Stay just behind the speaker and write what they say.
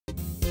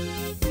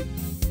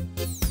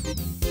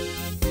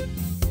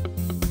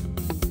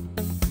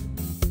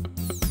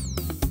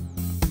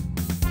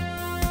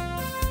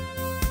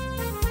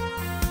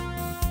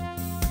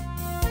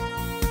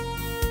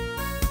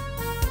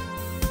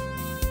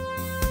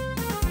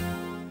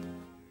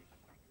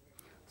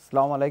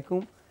আসসালামু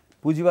আলাইকুম।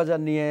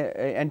 পুঁজিবাজার নিয়ে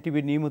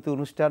এনটিভির নিয়মিত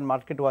অনুষ্ঠান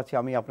মার্কেট ওয়াচে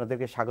আমি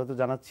আপনাদেরকে স্বাগত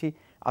জানাচ্ছি।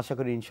 আশা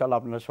করি ইনশাআল্লাহ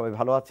আপনারা সবাই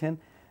ভালো আছেন।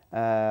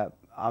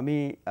 আমি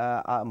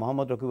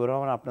মোহাম্মদ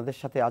রহমান আপনাদের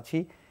সাথে আছি।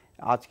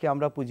 আজকে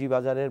আমরা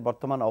পুঁজিবাজারের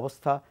বর্তমান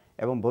অবস্থা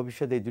এবং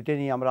ভবিষ্যতে এই দুটো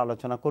নিয়ে আমরা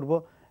আলোচনা করব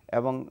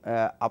এবং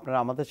আপনারা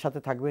আমাদের সাথে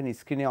থাকবেন।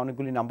 স্ক্রিনে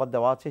অনেকগুলি নাম্বার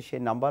দেওয়া আছে,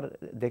 সেই নাম্বার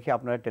দেখে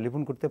আপনারা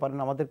টেলিফোন করতে পারেন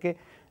আমাদেরকে।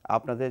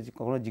 আপনাদের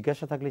কোনো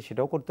জিজ্ঞাসা থাকলে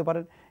সেটাও করতে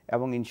পারেন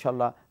এবং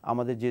ইনশাল্লাহ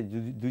আমাদের যে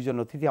দুইজন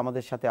অতিথি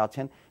আমাদের সাথে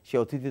আছেন সেই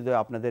অতিথিদের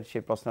আপনাদের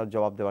সেই প্রশ্নের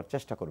জবাব দেওয়ার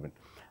চেষ্টা করবেন।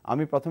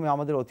 আমি প্রথমে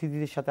আমাদের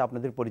অতিথিদের সাথে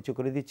আপনাদের পরিচয়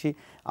করে দিচ্ছি।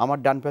 আমার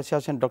ডান পাশে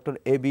আছেন ডক্টর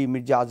এবি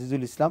মির্জা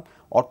আজিজুল ইসলাম,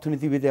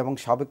 অর্থনীতিবিদ এবং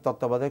সাবেক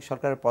তত্ত্বাবধায়ক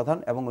সরকারের প্রধান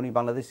এবং উনি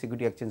বাংলাদেশ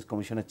সিকিউরিটি এক্সচেঞ্জ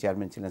কমিশনের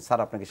চেয়ারম্যান ছিলেন। স্যার,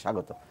 আপনাকে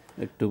স্বাগত।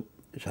 একটু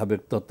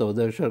সাবেক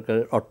তত্ত্বাবধায়ক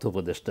সরকারের অর্থ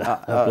উপদেষ্টা,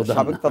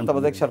 সাবেক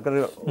তত্ত্বাবধায়ক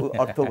সরকারের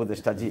অর্থ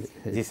উপদেষ্টা। জি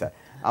জি স্যার।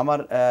 আমার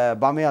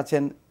বামে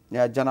আছেন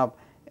জনাব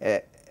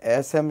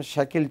S M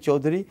Shakil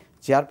Chowdhury,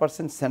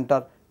 chairperson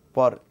centre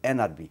for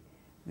NRB.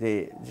 যে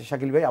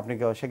শাকিল ভাই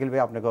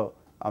আপনাকেও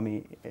আমি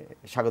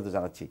স্বাগত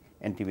জানাচ্ছি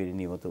এনটিভির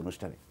নিয়মিত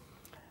অনুষ্ঠানে।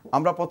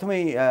 আমরা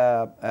প্রথমেই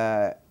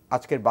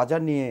আজকের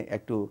বাজার নিয়ে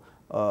একটু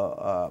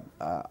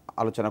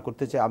আলোচনা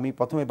করতে চাই। আমি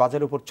প্রথমে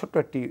বাজারের উপর ছোট্ট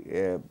একটি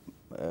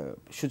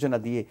সূচনা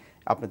দিয়ে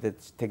আপনাদের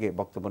থেকে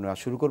বক্তব্য নেওয়া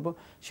শুরু করব।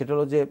 সেটা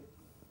হলো যে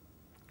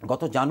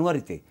গত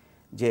জানুয়ারিতে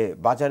যে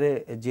বাজারে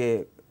যে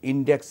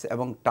ইন্ডেক্স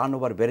এবং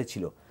টার্নওভার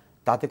বেড়েছিল,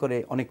 তাতে করে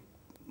অনেক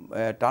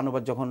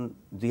টার্নওভার যখন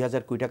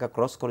 2000 কোটি টাকা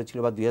ক্রস করেছিল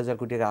বা 2000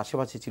 কোটি টাকার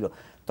আশেপাশে ছিল,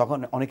 তখন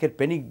অনেকের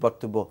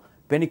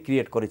প্যানিক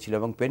ক্রিয়েট করেছিল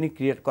এবং প্যানিক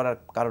ক্রিয়েট করার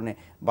কারণে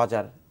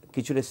বাজার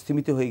কিছুটা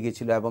স্থিমিত হয়ে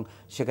গিয়েছিল এবং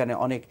সেখানে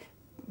অনেক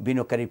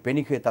বিনিয়োগকারী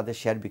প্যানিক হয়ে তাদের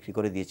শেয়ার বিক্রি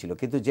করে দিয়েছিল।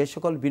 কিন্তু যে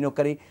সকল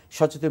বিনিয়োগকারী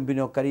সচেতন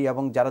বিনিয়োগকারী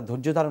এবং যারা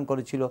ধৈর্য ধারণ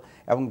করেছিল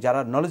এবং যারা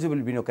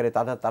নলেজেবল বিনিয়োগকারী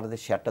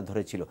তাদের শেয়ারটা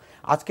ধরেছিল।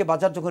 আজকে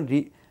বাজার যখন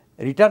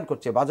রিটার্ন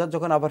করছে, বাজার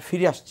যখন আবার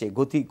ফিরে আসছে,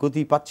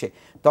 গতি পাচ্ছে,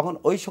 তখন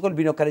ওই সকল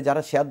বিনিয়োগকারী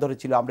যারা শেয়ার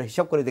ধরেছিল, আমরা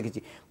হিসাব করে দেখেছি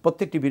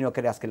প্রত্যেকটি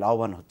বিনিয়োগকারী আজকে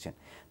লাভবান হচ্ছেন।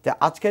 তো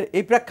আজকের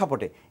এই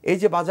প্রেক্ষাপটে এই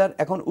যে বাজার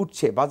এখন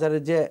উঠছে,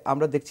 বাজারের যে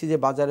আমরা দেখছি যে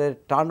বাজারের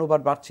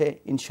টার্নওভার বাড়ছে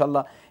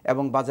ইনশাল্লাহ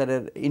এবং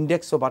বাজারের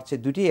ইন্ডেক্সও বাড়ছে।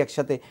 দুটি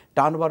একসাথে,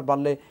 টার্নওভার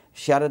বাড়লে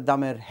শেয়ারের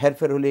দামের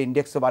হেরফের হলে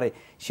ইন্ডেক্সও বাড়ে।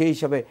 সেই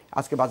হিসাবে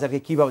আজকে বাজারকে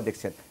কীভাবে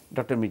দেখছেন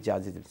ডক্টর মির্জা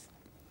আজিজুল?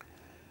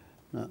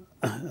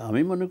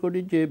 আমি মনে করি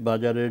যে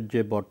বাজারের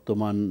যে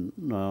বর্তমান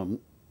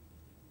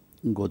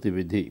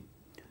গতিবিধি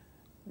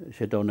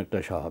সেটা অনেকটা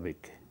স্বাভাবিক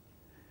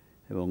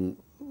এবং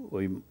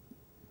ওই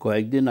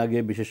কয়েকদিন আগে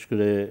বিশেষ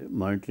করে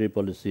মনিটারি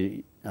পলিসি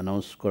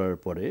অ্যানাউন্স করার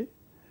পরে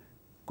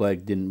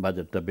কয়েকদিন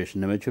বাজারটা বেশ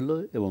নেমেছিল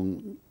এবং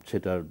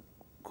সেটার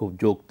খুব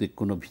যৌক্তিক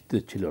কোনো ভিত্তি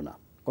ছিল না,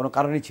 কোনো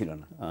কারণই ছিল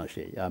না।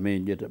 সেই আমি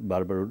যেটা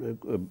বারবার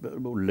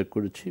উল্লেখ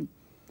করেছি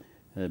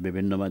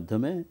বিভিন্ন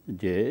মাধ্যমে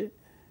যে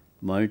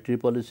মনিটারি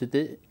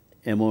পলিসিতে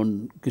এমন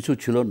কিছু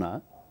ছিল না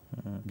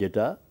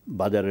যেটা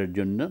বাজারের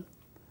জন্য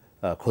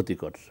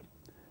ক্ষতিকর।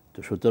 তো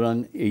সুতরাং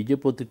এই যে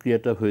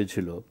প্রতিক্রিয়াটা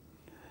হয়েছিল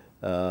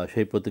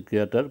সেই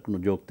প্রতিক্রিয়াটার কোনো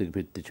যৌক্তিক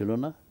ভিত্তি ছিল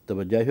না।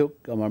 তবে যাই হোক,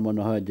 আমার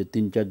মনে হয় যে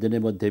 3-4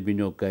 দিনের মধ্যে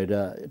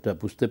বিনিয়োগকারীরা এটা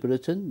বুঝতে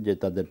পেরেছেন যে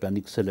তাদের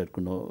প্যানিক সেলের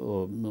কোনো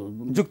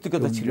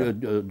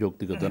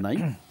যৌক্তিকতা নাই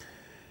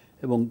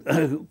এবং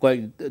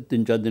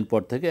 3-4 দিন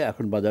পর থেকে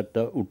এখন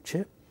বাজারটা উঠছে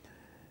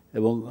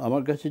এবং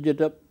আমার কাছে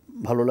যেটা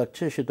ভালো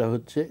লাগছে সেটা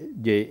হচ্ছে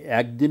যে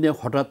একদিনে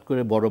হঠাৎ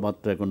করে বড়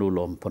মাত্রায় কোনো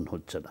লম্ফন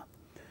হচ্ছে না।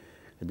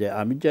 যে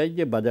আমি চাই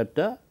যে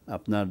বাজারটা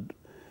আপনার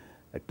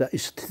একটা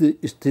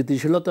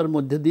স্থিতিশীলতার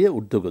মধ্যে দিয়ে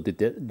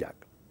ঊর্ধ্বগতিতে যাক।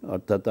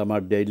 অর্থাৎ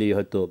আমার ডেইলি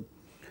হয়তো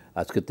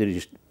আজকে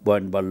 30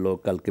 পয়েন্ট বাড়লো,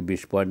 কালকে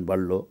 20 পয়েন্ট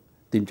বাড়লো,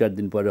 3-4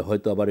 দিন পরে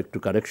হয়তো আবার একটু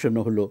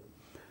কারেকশনও হলো,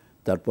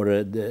 তারপরে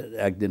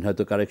একদিন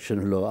হয়তো কারেকশন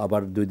হলো,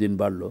 আবার 2 দিন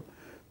বাড়লো।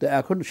 তো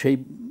এখন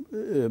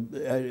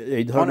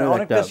এই ধরনের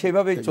একটা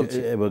সেভাবেই চলছে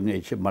এবং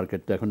এই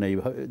মার্কেটটা এখন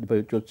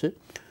এইভাবে চলছে।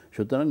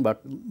 সুতরাং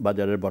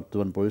বাজারের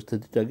বর্তমান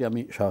পরিস্থিতিটাকে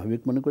আমি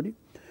স্বাভাবিক মনে করি।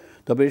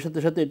 তবে এর সাথে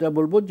সাথে এটা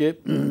বলবো যে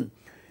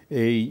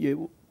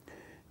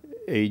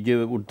এই যে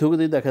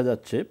ঊর্ধ্বগতি দেখা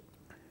যাচ্ছে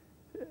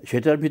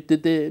সেটার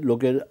ভিত্তিতে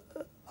লোকের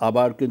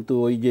আবার কিন্তু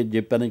ওই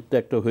যে প্যানিকটা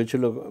একটা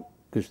হয়েছিল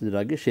কিছুদিন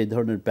আগে, সেই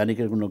ধরনের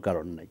প্যানিকের কোনো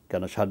কারণ নেই,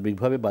 কারণ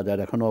সার্বিকভাবে বাজার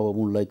এখনও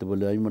অবমূল্যায়িত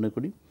বলে আমি মনে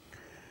করি।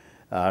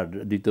 আর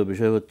দ্বিতীয়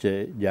বিষয় হচ্ছে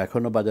যে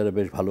এখনও বাজারে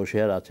বেশ ভালো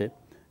শেয়ার আছে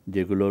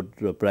যেগুলোর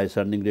প্রাইস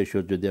আর্নিং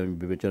রেশিও যদি আমি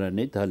বিবেচনায়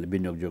নিই তাহলে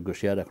বিনিয়োগযোগ্য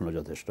শেয়ার এখনও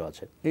যথেষ্ট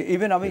আছে।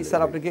 ইভেন আমি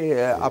স্যার আপনাকে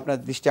আপনার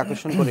দৃষ্টি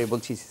আকর্ষণ করে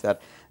বলছি স্যার,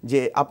 যে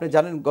আপনি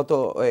জানেন গত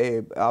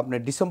আপনার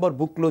ডিসেম্বর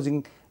বুক ক্লোজিং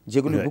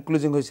যেগুলি বুক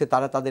ক্লোজিং হয়েছে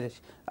তাদের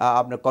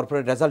আপনার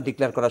কর্পোরেট রেজাল্ট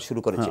ডিক্লেয়ার করা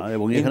শুরু করেছে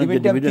এবং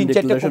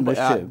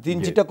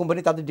 3-4টা কোম্পানি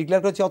তাদের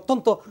ডিক্লেয়ার করেছে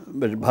অত্যন্ত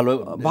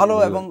ভালো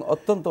এবং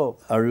অত্যন্ত,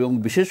 আর এবং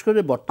বিশেষ করে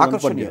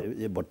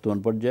বর্তমান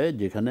পর্যায়ে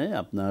যেখানে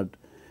আপনার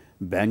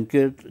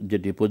ব্যাংকের যে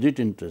ডিপোজিট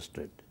ইন্টারেস্ট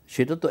রেট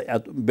সেটা তো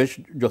বেশ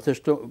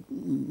যথেষ্ট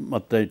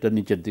মাত্রায় এটা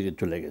নিচের দিকে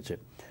চলে গেছে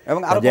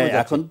এবং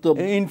এখন তো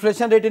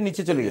ইনফ্লেশন রেটের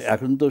নিচে চলে গেছে।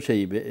 এখন তো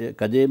সেই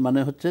কাজে মানে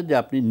হচ্ছে যে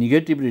আপনি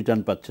নেগেটিভ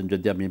রিটার্ন পাচ্ছেন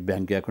যদি আপনি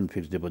ব্যাংকে এখন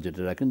ফিক্সড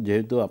ডিপোজিটে রাখেন,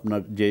 যেহেতু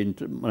আপনার যে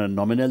মানে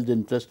নমিনাল যে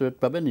ইন্টারেস্ট রেট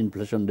পাবেন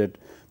ইনফ্লেশন রেট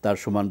তার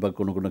সমান বা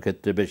কোনো কোনো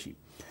ক্ষেত্রে বেশি।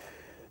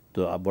 তো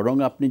বরং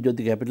আপনি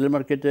যদি ক্যাপিটাল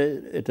মার্কেটে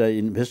এটা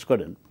ইনভেস্ট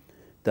করেন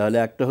তাহলে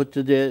একটা হচ্ছে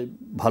যে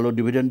ভালো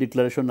ডিভিডেন্ড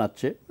ডিক্লারেশন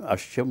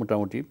আসছে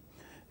মোটামুটি,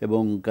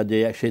 এবং কাজে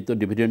সেই তো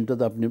ডিভিডেন্ডটা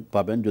তো আপনি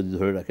পাবেন যদি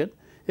ধরে রাখেন,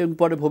 এবং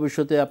পরে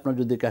ভবিষ্যতে আপনার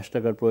যদি ক্যাশ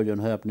টাকার প্রয়োজন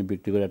হয় আপনি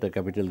বিক্রি করে একটা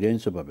ক্যাপিটাল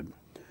গেইনসও পাবেন।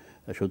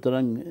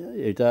 সুতরাং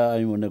এটা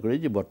আমি মনে করি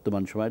যে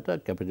বর্তমান সময়টা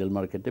ক্যাপিটাল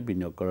মার্কেটে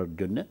বিনিয়োগ করার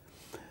জন্য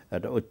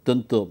একটা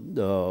অত্যন্ত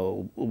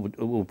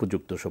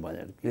উপযুক্ত সময়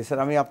আর কি। স্যার,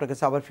 আমি আপনার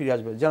কাছে আবার ফিরে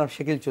আসবো। জনাব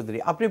শাকিল চৌধুরী,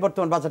 আপনি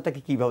বর্তমান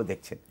বাজারটাকে কীভাবে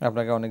দেখছেন?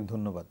 আপনাকে অনেক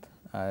ধন্যবাদ।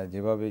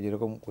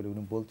 যেরকম করে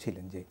উনি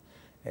বলছিলেন যে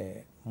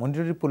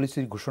মনিটারি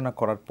পলিসির ঘোষণা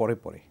করার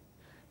পরে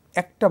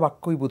একটা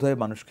বাক্যই বোধহয়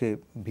মানুষকে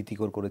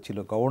ভীতিকর করেছিল।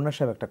 গভর্নর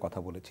সাহেব একটা কথা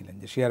বলেছিলেন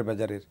যে শেয়ার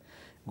বাজারের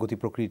গতি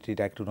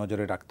প্রকৃতিটা একটু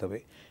নজরে রাখতে হবে।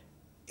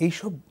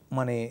 এইসব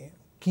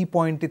কি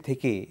পয়েন্টে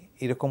থেকে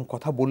এরকম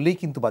কথা বললেই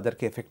কিন্তু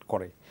বাজারকে এফেক্ট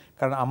করে,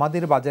 কারণ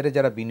আমাদের বাজারে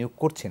যারা বিনিয়োগ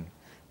করছেন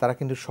তারা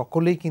কিন্তু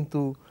সকলেই কিন্তু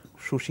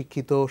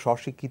সুশিক্ষিত,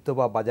 স্বশিক্ষিত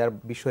বা বাজার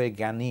বিষয়ে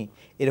জ্ঞানী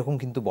এরকম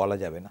কিন্তু বলা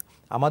যাবে না।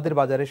 আমাদের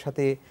বাজারের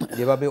সাথে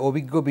যেভাবে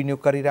অভিজ্ঞ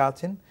বিনিয়োগকারীরা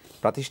আছেন,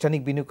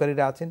 প্রাতিষ্ঠানিক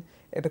বিনিয়োগকারীরা আছেন,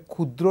 একটা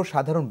ক্ষুদ্র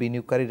সাধারণ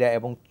বিনিয়োগকারীরা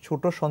এবং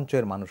ছোট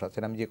সঞ্চয়ের মানুষ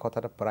আছেন, আমি যে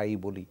কথাটা প্রায়ই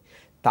বলি,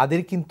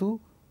 তাদের কিন্তু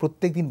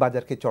প্রত্যেক দিন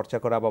বাজারকে চর্চা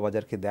করা বা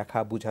বাজারকে দেখা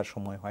বোঝার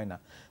সময় হয় না।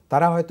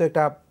 তারা হয়তো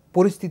একটা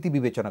পরিস্থিতি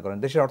বিবেচনা করেন,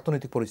 দেশের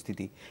অর্থনৈতিক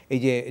পরিস্থিতি, এই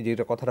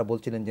যেটা কথাটা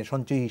বলছিলেন যে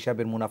সঞ্চয়ী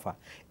হিসাবের মুনাফা,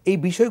 এই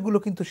বিষয়গুলো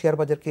কিন্তু শেয়ার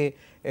বাজারকে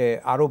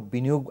আরও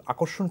বিনিয়োগ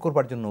আকর্ষণ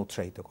করবার জন্য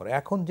উৎসাহিত করে।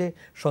 এখন যে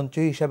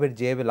সঞ্চয়ী হিসাবের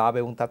যে লাভ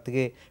এবং তার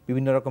থেকে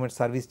বিভিন্ন রকমের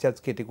সার্ভিস চার্জ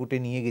কেটে কুটে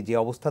নিয়ে গিয়ে যে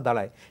অবস্থা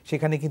দাঁড়ায়,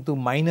 সেখানে কিন্তু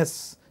মাইনাস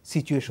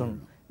সিচুয়েশন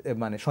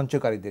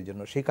সঞ্চয়কারীদের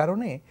জন্য। সেই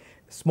কারণে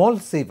স্মল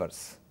সেভার্স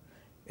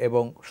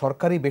এবং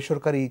সরকারি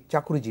বেসরকারি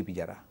চাকরিজীবী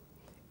যারা,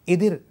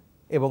 এদের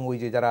এবং ওই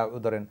যে যারা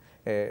ধরেন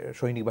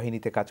সৈনিক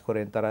বাহিনীতে কাজ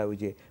করেন, তারা ওই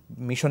যে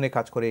মিশনে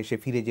কাজ করে এসে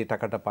ফিরে যে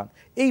টাকাটা পান,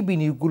 এই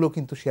বিনিয়োগগুলো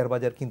কিন্তু শেয়ার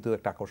বাজার কিন্তু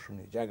একটা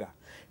আকর্ষণীয় জায়গা।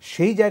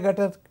 সেই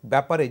জায়গাটার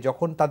ব্যাপারে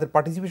যখন তাদের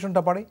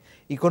পার্টিসিপেশনটা বাড়ে,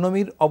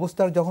 ইকোনমির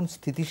অবস্থার যখন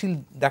স্থিতিশীল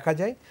দেখা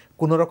যায়,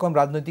 কোনো রকম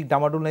রাজনৈতিক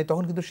ডামাডোল নেই,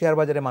 তখন কিন্তু শেয়ার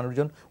বাজারে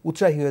মানুষজন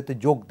উৎসাহী হতে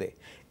যোগ দেয়।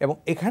 এবং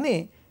এখানে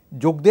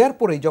যোগ দেওয়ার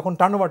পরেই যখন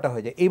টার্নওভারটা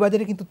হয়ে যায়, এই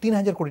বাজারে কিন্তু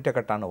 ৩,০০০ কোটি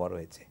টাকার টার্নওভার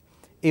হয়েছে।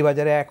 এই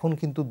বাজারে এখন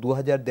কিন্তু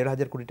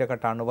 ২,০০০-১,৫০০ কোটি টাকা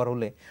টার্নওভার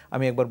হলে,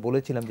 আমি একবার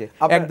বলেছিলাম যে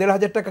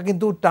 ১,৫০০ টাকা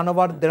কিন্তু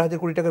টার্নওভার ১,৫০০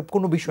 কোটি টাকার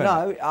কোনো বিষয় না।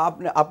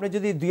 আপনি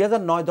যদি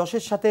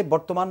 ২০০৯-১০-এর সাথে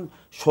বর্তমান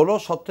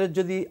 ১৬-১৭-এর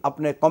যদি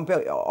আপনি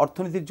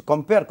অর্থনীতির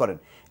কম্পেয়ার করেন,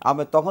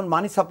 তখন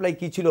মানি সাপ্লাই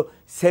কি ছিল,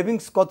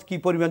 সেভিংস কত কি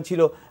পরিমাণ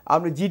ছিল,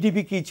 আপনি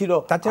জিডিপি কি ছিল,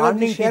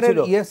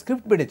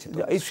 স্ক্রিপ্ট বেড়েছে,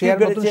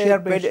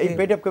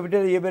 পেড অফ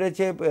ক্যাপিটাল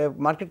বেড়েছে,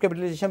 মার্কেট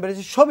ক্যাপিটালাইজেশন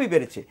বেড়েছে, সবই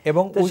বেড়েছে।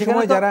 এবং ওই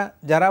সময়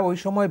যারা ওই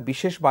সময়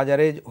বিশেষ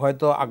বাজারে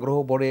হয়তো আগ্রহ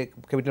বড়ে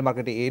ক্যাপিটাল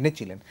মার্কেটে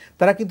এনেছিলেন,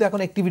 তারা কিন্তু এখন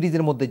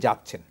অ্যাক্টিভিটিজের মধ্যে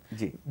যাচ্ছেন।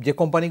 যে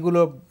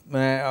কোম্পানিগুলো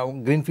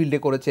গ্রিনফিল্ডে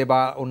করেছে বা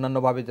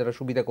অন্যান্যভাবে যারা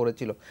সুবিধা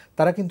করেছিল,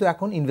 তারা কিন্তু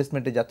এখন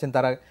ইনভেস্টমেন্টে যাচ্ছেন,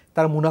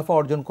 তারা মুনাফা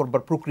অর্জন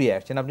করবার প্রক্রিয়ায়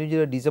আসছেন। আপনি যে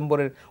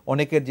ডিসেম্বরের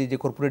অনেকের যে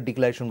কর্পোরেট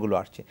ডিক্লারেশনগুলো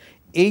আসছে,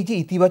 এই যে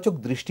ইতিবাচক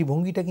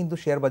দৃষ্টিভঙ্গিটা কিন্তু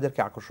শেয়ার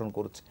বাজারকে আকর্ষণ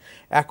করছে।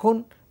 এখন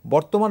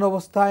বর্তমান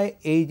অবস্থায়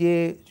এই যে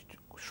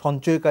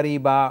সঞ্চয়কারী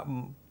বা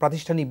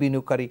প্রাতিষ্ঠানিক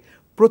বিনিয়োগকারী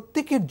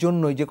প্রত্যেকের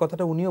জন্যই, যে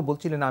কথাটা উনিও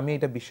বলছিলেন, আমি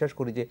এটা বিশ্বাস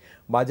করি যে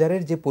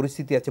বাজারের যে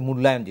পরিস্থিতি আছে,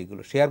 মূল্যায়ন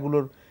যেগুলো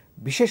শেয়ারগুলোর,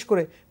 বিশেষ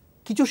করে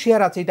কিছু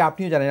শেয়ার আছে, এটা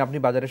আপনিও জানেন, আপনি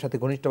বাজারের সাথে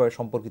ঘনিষ্ঠভাবে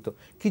সম্পর্কিত,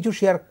 কিছু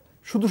শেয়ার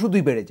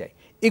শুধুই বেড়ে যায়।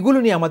 এগুলো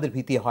নিয়ে আমাদের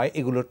ভীতি হয়,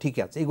 এগুলো ঠিক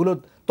আছে, এগুলো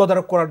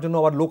তদারক করার জন্য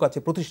আবার লোক আছে,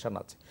 প্রতিষ্ঠান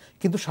আছে।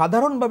 কিন্তু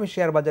সাধারণভাবে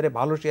শেয়ার বাজারে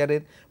ভালো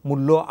শেয়ারের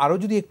মূল্য আরও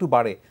যদি একটু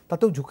বাড়ে,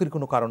 তাতেও ঝুঁকির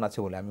কোনো কারণ আছে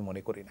বলে আমি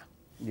মনে করি না।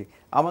 জি,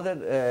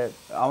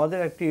 আমাদের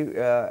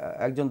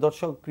একজন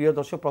প্রিয়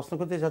দর্শক প্রশ্ন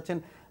করতে চাচ্ছেন।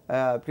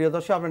 প্রিয়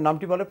দর্শক, আপনার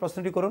নামটি বলে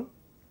প্রশ্নটি করুন।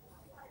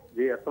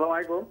 জি, আসসালামু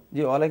আলাইকুম।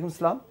 জি, ওয়ালাইকুম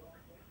আসসালাম।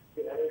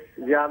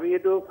 জি, আমি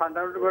একটু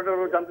ফান্ডামেন্টাল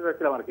জানতে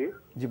চাচ্ছিলাম আর কি।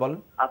 জি, বলেন।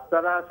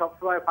 আপনারা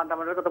সবসময়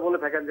ফান্ডামেন্টাল কথা বলে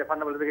থাকেন যে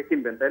ফান্ডামেন্টাল থেকে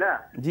কিনবেন, তাই না?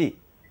 জি।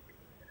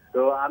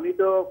 তো আমি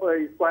তো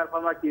স্কয়ার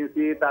ফার্মা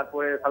কিনছি,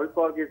 তারপরে সাবিত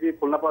পাওয়ার কিনছি,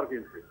 খুলনা পাওয়ার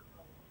কিনছি।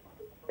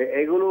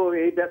 এগুলো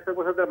এই ব্যবসার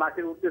বছর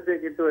মার্কেট উঠতেছে,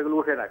 কিন্তু এগুলো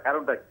উঠে না,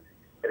 কারণটা কি?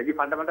 এটা কি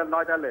ফান্ডামেন্টাল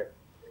নয় তাহলে?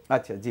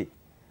 আচ্ছা, জি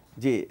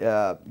জি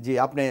জি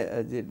আপনি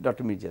যে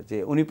ডক্টর মির্জা, যে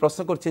উনি প্রশ্ন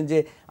করছেন যে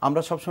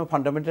আমরা সবসময়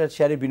ফান্ডামেন্টাল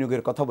শেয়ারে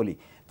বিনিয়োগের কথা বলি,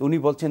 তো উনি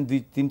বলছেন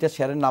 ২-৩টা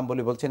শেয়ারের নাম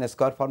বলে বলছেন,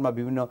 স্কয়ার ফার্মা,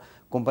 বিভিন্ন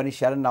কোম্পানির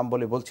শেয়ারের নাম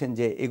বলে বলছেন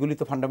যে এগুলি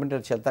তো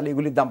ফান্ডামেন্টাল শেয়ার, তাহলে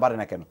এগুলির দাম বাড়ে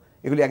না কেন,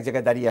 এগুলি এক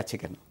জায়গায় দাঁড়িয়ে আছে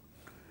কেন?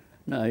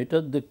 না, এটা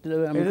দেখতে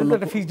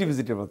একটা ফিক্সড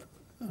ডিপোজিটের মতো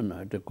না,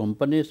 এটা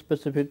কোম্পানি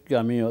স্পেসিফিক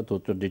আমি অত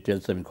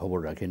ডিটেলস আমি খবর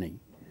রাখি নাই।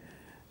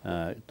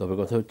 তবে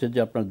কথা হচ্ছে যে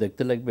আপনার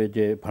দেখতে লাগবে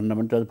যে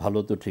ফান্ডামেন্টাল ভালো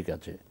তো ঠিক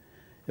আছে,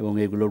 এবং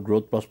এগুলোর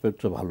গ্রোথ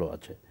প্রসপেক্টসও ভালো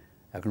আছে।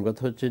 এখন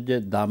কথা হচ্ছে যে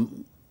দাম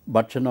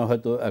বাড়ছে না,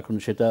 হয়তো এখন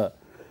সেটা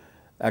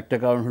একটা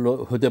কারণ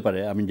হতে পারে,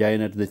 আমি জানি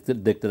না,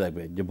 দেখতে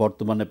লাগবে যে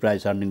বর্তমানে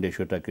প্রাইস আর্নিং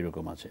রেশিওটা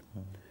কীরকম আছে।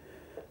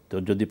 তো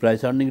যদি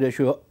প্রাইস আর্নিং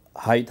রেশিও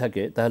হাই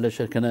থাকে, তাহলে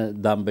সেখানে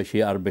দাম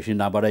বেশি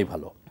না বাড়াই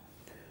ভালো।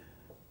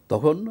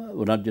 তখন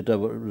ওনার যেটা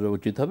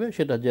উচিত হবে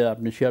সেটা যে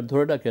আপনি শেয়ার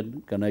ধরে রাখেন,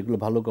 কেন এগুলো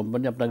ভালো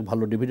কোম্পানি, আপনাকে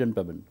ভালো ডিভিডেন্ড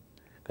পাবেন।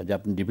 কাজে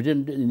আপনি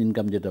ডিভিডেন্ড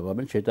ইনকাম যেটা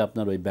পাবেন সেটা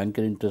আপনার ওই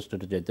ব্যাংকের ইন্টারেস্ট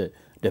রেটে চাইতে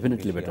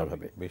ডেফিনেটলি বেটার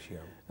হবে, বেশি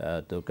হবে।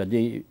 তো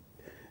কাজেই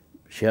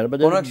শেয়ার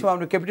বাজার কোনো এক সময়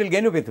আপনি ক্যাপিটাল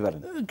গেইনও পেতে পারেন।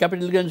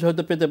 ক্যাপিটাল গেইনস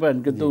হয়তো পেতে পারেন,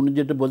 কিন্তু উনি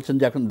যেটা বলছেন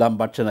যে এখন দাম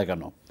বাড়ছে না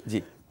কেন, জি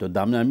তো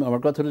দাম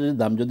আমার কথা হলো যে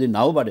দাম যদি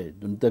নাও বাড়ে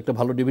উনি তো একটা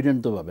ভালো ডিভিডেন্ড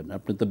তো পাবেন,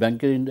 আপনি তো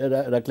ব্যাংকে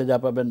রাখলে যা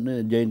পাবেন,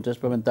 যে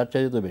ইন্টারেস্ট পাবেন তার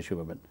চাইতে তো বেশি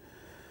পাবেন।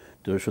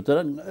 তো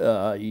সুতরাং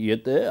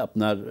ইয়েতে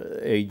আপনার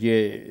এই যে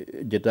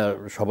যেটা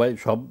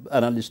সব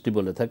অ্যানালিস্টই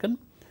বলে থাকেন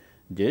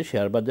যে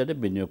শেয়ার বাজারে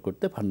বিনিয়োগ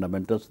করতে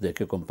ফান্ডামেন্টালস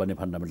দেখে, কোম্পানি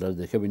ফান্ডামেন্টালস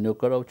দেখে বিনিয়োগ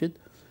করা উচিত।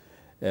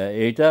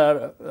 এইটার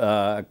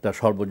একটা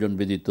সর্বজন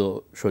বিদিত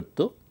সত্য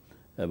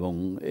এবং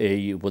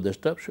এই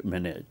উপদেশটা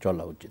মেনে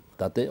চলা উচিত,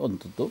 তাতে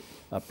অন্তত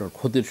আপনার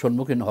ক্ষতির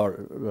সম্মুখীন হওয়ার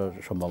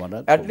সম্ভাবনা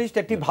অ্যাটলিস্ট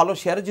একটি ভালো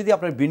শেয়ারে যদি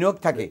আপনার বিনিয়োগ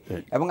থাকে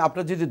এবং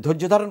আপনার যদি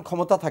ধৈর্য ধারণ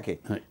ক্ষমতা থাকে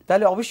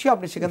তাহলে অবশ্যই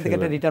আপনি সেখান থেকে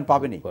একটা রিটার্ন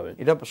পাবেনই,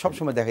 এটা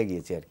সবসময় দেখা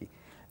গিয়েছে আর কি।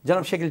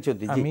 জনাব শাকিল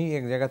চৌধুরী, আমি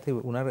এক জায়গাতে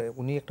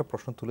উনি একটা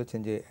প্রশ্ন তুলেছেন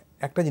যে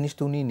একটা জিনিস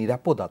তো উনি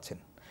নিরাপদ আছেন,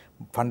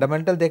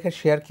 ফান্ডামেন্টাল দেখে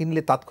শেয়ার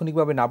কিনলে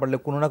তাৎক্ষণিকভাবে না বাড়লে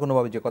কোনো না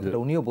কোনোভাবে, যে কথাটা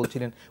উনিও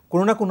বলছিলেন,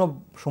 কোনো না কোনো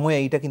সময়ে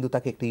এইটা কিন্তু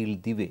তাকে একটা ইল্ড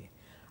দিবে।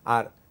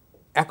 আর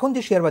এখন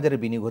যে শেয়ার বাজারে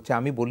বিনিয়োগ হচ্ছে,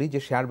 আমি বলি যে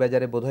শেয়ার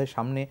বাজারে বোধহয়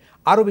সামনে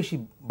আরও বেশি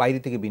বাইরে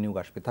থেকে বিনিয়োগ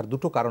আসবে। তার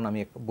দুটো কারণ আমি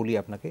বলি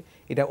আপনাকে,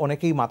 এটা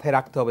অনেকেই মাথায়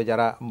রাখতে হবে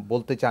যারা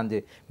বলতে চান যে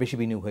বেশি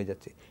বিনিয়োগ হয়ে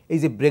যাচ্ছে। এই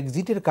যে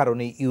ব্রেক্সিটের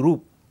কারণে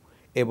ইউরোপ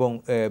এবং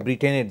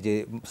ব্রিটেনের যে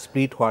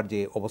স্প্লিট হওয়ার যে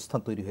অবস্থান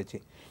তৈরি হয়েছে,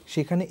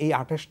 সেখানে এই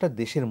 28টা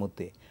দেশের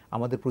মধ্যে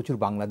আমাদের প্রচুর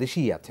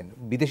বাংলাদেশিই আছেন,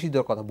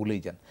 বিদেশিদের কথা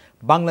ভুলেই যান,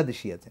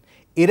 বাংলাদেশি আছেন।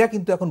 এরা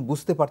কিন্তু এখন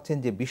বুঝতে পারছেন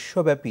যে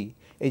বিশ্বব্যাপী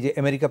এই যে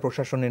আমেরিকা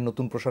প্রশাসনের,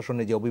 নতুন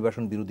প্রশাসনের যে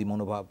অভিবাসন বিরোধী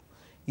মনোভাব,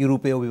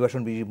 ইউরোপে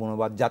অভিবাসন বিরোধী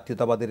মনোভাব,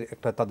 জাতীয়তাবাদের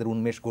একটা তাদের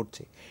উন্মেষ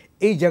ঘটছে,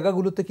 এই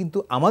জায়গাগুলোতে কিন্তু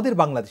আমাদের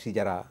বাংলাদেশি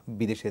যারা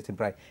বিদেশে আছেন,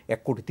 প্রায়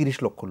 1,30,00,000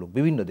 লোক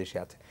বিভিন্ন দেশে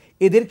আছে,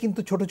 এদের কিন্তু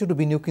ছোট ছোট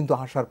বিনিয়োগ কিন্তু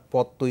আসার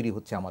পথ তৈরি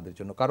হচ্ছে আমাদের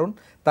জন্য। কারণ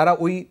তারা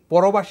ওই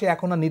পরবাসে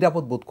এখন আর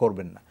নিরাপদ বোধ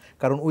করবেন না,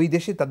 কারণ ওই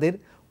দেশে তাদের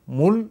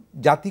মূল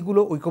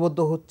জাতিগুলো ঐক্যবদ্ধ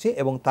হচ্ছে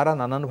এবং তারা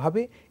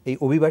নানানভাবে এই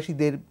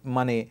অভিবাসীদের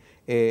মানে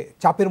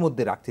চাপের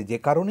মধ্যে রাখছে, যে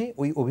কারণে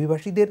ওই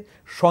অভিবাসীদের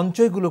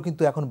সঞ্চয়গুলো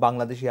কিন্তু এখন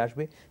বাংলাদেশে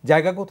আসবে।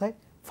 জায়গা কোথায়?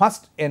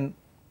 ফার্স্ট এন্ড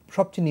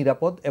সবচেয়ে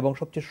নিরাপদ এবং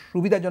সবচেয়ে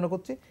সুবিধাজনক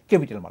হচ্ছে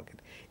ক্যাপিটাল মার্কেট।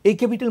 এই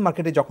ক্যাপিটাল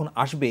মার্কেটে যখন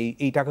আসবে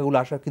এই টাকাগুলো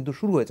আসা কিন্তু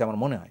শুরু হয়েছে আমার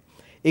মনে হয়।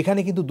 এখানে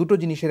কিন্তু দুটো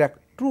জিনিসের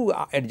একটু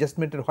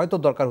অ্যাডজাস্টমেন্টের হয়তো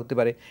দরকার হতে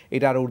পারে,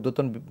 এটা আরও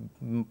ঊর্ধ্বতন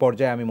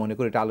পর্যায়ে আমি মনে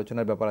করি এটা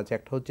আলোচনার ব্যাপার আছে।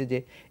 একটা হচ্ছে যে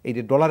এই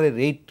যে ডলারের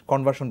রেট,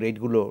 কনভার্সন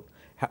রেটগুলো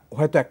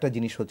হয়তো একটা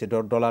জিনিস হচ্ছে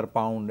ডলার,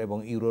 পাউন্ড এবং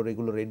ইউরোর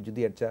এগুলো রেট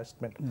যদি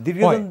অ্যাডজাস্টমেন্ট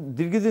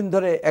দীর্ঘদিন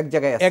ধরে এক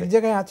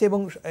জায়গায় আছে এবং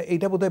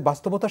এইটা বোধহয়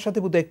বাস্তবতার সাথে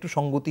বোধহয় একটু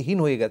সঙ্গতিহীন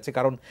হয়ে গেছে,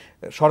 কারণ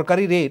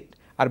সরকারি রেট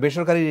আর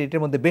বেসরকারি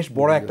রেটের মধ্যে বেশ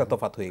বড় একটা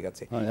তফাৎ হয়ে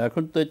গেছে।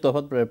 এখন তো এই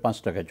তফাৎ প্রায় 5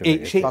 টাকা চলে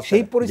গেছে,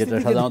 সেই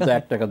পরিস্থিতিতে সাধারণত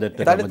 1 টাকা 1.5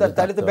 টাকা,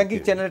 তাহলে তো ব্যাংকিং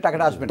চ্যানেলে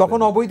টাকাটা আসবে, তখন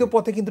অবৈধ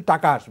পথে কিন্তু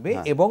টাকা আসবে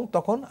এবং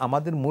তখন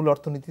আমাদের মূল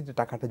অর্থনীতিতে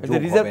টাকাটা যোগ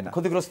হবে না,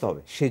 ক্ষতিগ্রস্ত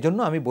হবে। সেজন্য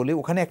আমি বলি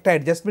ওখানে একটা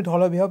অ্যাডজাস্টমেন্ট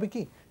হবে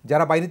কি,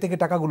 যারা বাইরে থেকে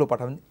টাকাগুলো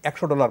পাঠাবেন,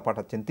 $100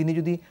 পাঠাচ্ছেন, তিনি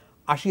যদি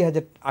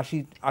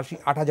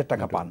 8,000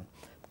 টাকা পান,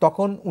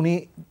 তখন উনি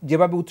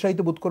যেভাবে উৎসাহিত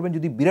বোধ করবেন,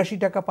 যদি 82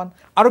 টাকা পান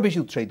আরও বেশি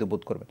উৎসাহিত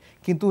বোধ করবেন।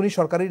 কিন্তু উনি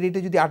সরকারি রেটে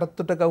যদি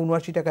 78 টাকা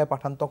 79 টাকায়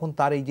পাঠান, তখন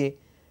তার এই যে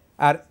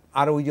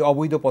আর ওই যে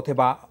অবৈধ পথে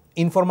বা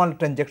ইনফর্মাল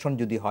ট্রানজ্যাকশন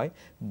যদি হয়,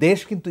 দেশ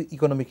কিন্তু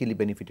ইকোনমিক্যালি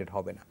বেনিফিটেড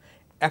হবে না।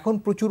 এখন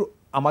প্রচুর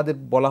আমাদের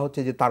বলা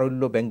হচ্ছে যে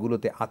তারল্য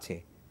ব্যাংকগুলোতে আছে,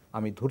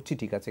 আমি ধরছি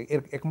ঠিক আছে,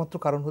 এর একমাত্র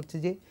কারণ হচ্ছে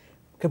যে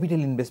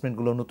ক্যাপিটাল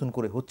ইনভেস্টমেন্টগুলো নতুন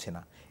করে হচ্ছে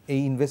না, এই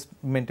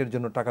ইনভেস্টমেন্টের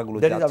জন্য টাকাগুলো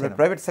যাচ্ছে না,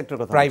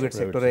 প্রাইভেট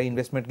সেক্টরে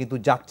ইনভেস্টমেন্ট কিন্তু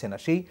যাচ্ছে না।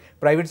 সেই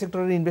প্রাইভেট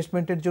সেক্টরের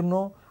ইনভেস্টমেন্টের জন্য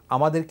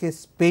আমাদেরকে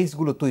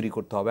স্পেসগুলো তৈরি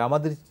করতে হবে।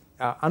 আমাদের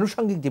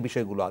আনুষঙ্গিক যে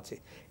বিষয়গুলো আছে,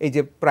 এই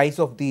যে price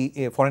of the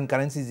foreign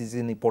currencies is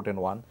an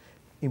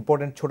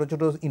important ছোটো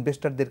ছোটো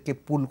ইনভেস্টারদেরকে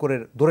পুল করে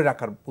ধরে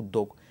রাখার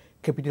উদ্যোগ,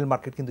 ক্যাপিটাল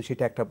মার্কেট কিন্তু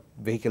সেটা একটা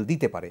ভেহিকেল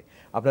দিতে পারে।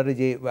 আপনার এই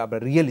যে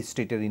আপনার রিয়েল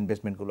এস্টেটের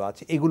ইনভেস্টমেন্টগুলো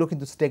আছে, এগুলো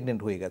কিন্তু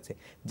স্ট্যাগনেন্ট হয়ে গেছে,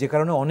 যে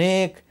কারণে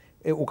অনেক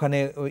ওখানে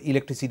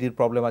ইলেকট্রিসিটির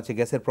প্রবলেম আছে,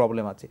 গ্যাসের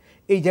প্রবলেম আছে।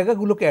 এই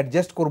জায়গাগুলোকে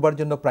অ্যাডজাস্ট করবার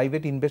জন্য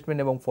প্রাইভেট ইনভেস্টমেন্ট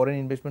এবং ফরেন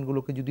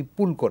ইনভেস্টমেন্টগুলোকে যদি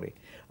পুল করে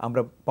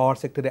আমরা পাওয়ার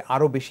সেক্টরে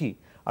আরও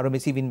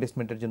মেসিভ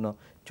ইনভেস্টমেন্টের জন্য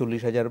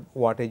 40,000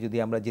 ওয়াটে যদি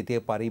আমরা যেতে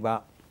পারি, বা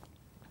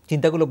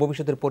চিন্তাগুলো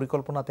ভবিষ্যতের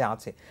পরিকল্পনাতে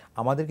আছে,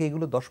 আমাদেরকে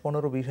এগুলো 10,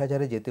 15, 20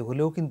 হাজারে যেতে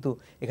হলেও কিন্তু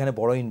এখানে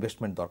বড়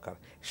ইনভেস্টমেন্ট দরকার।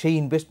 সেই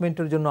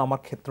ইনভেস্টমেন্টের জন্য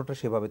আমার ক্ষেত্রটা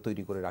সেভাবে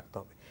তৈরি করে রাখতে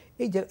হবে।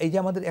 এই যে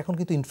আমাদের এখন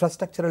কিন্তু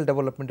ইনফ্রাস্ট্রাকচারাল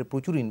ডেভেলপমেন্টের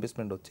প্রচুর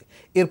ইনভেস্টমেন্ট হচ্ছে,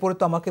 এরপরে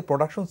তো আমাকে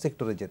প্রোডাকশন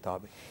সেক্টরে যেতে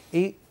হবে।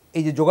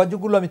 এই যে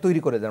যোগাযোগগুলো আমি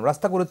তৈরি করে দিলাম,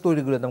 রাস্তা করে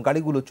তৈরি করে দিলাম,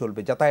 গাড়িগুলো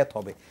চলবে, যাতায়াত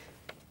হবে,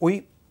 ওই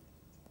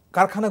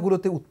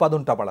কারখানাগুলোতে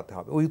উৎপাদনটা বাড়াতে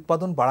হবে। ওই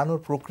উৎপাদন বাড়ানোর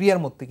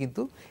প্রক্রিয়ার মধ্যে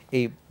কিন্তু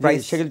এই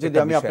প্রাইস। যদি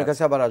আমি আপনার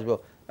কাছে আবার আসবো,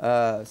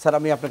 স্যার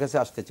আমি আপনার কাছে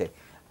আসতে চাই।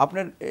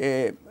 আপনার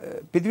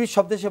পৃথিবীর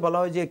সব দেশে বলা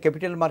হয় যে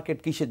ক্যাপিটাল মার্কেট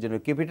কিসের জন্য?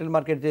 ক্যাপিটাল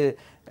মার্কেট যে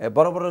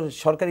বড় বড়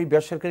সরকারি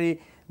বেসরকারি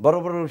বড়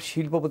বড়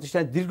শিল্প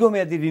প্রতিষ্ঠানের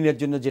দীর্ঘমেয়াদী ঋণের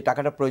জন্য যে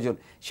টাকাটা প্রয়োজন,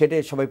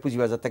 সেটাই সবাই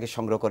পুঁজিবাজার থেকে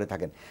সংগ্রহ করে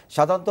থাকেন।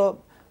 সাধারণত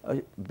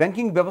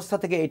ব্যাংকিং ব্যবস্থা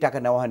থেকে এই টাকা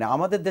নেওয়া হয় না।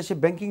 আমাদের দেশে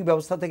ব্যাংকিং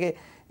ব্যবস্থা থেকে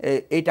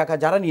এই টাকা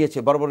যারা নিয়েছে,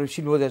 বড় বড়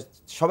শিল্প,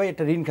 সবাই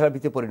একটা ঋণ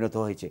খেলাপিতে পরিণত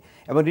হয়েছে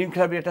এবং ঋণ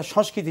খেলাপির একটা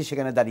সংস্কৃতি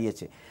সেখানে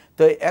দাঁড়িয়েছে।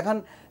 তো এখন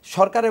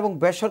সরকার এবং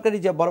বেসরকারি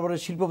যে বড় বড়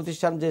শিল্প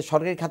প্রতিষ্ঠান, যে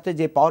সরকারি খাতে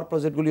যে পাওয়ার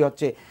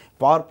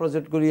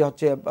প্রজেক্টগুলি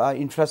হচ্ছে বা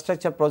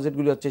ইনফ্রাস্ট্রাকচার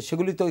প্রজেক্টগুলি হচ্ছে,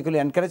 সেগুলি তো এগুলি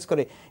এনকারেজ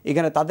করে,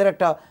 এখানে তাদের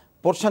একটা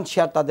পোর্শন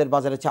শেয়ার তাদের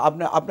বাজারে আছে।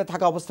 আপনি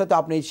থাকা অবস্থাতে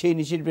আপনি সেই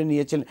ইনিশিয়েটিভ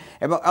নিয়েছিলেন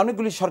এবং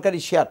অনেকগুলি সরকারি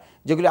শেয়ার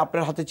যেগুলি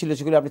আপনার হাতে ছিল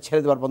সেগুলি আপনি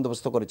ছেড়ে দেওয়ার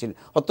বন্দোবস্ত করেছিলেন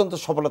অত্যন্ত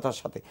সফলতার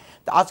সাথে।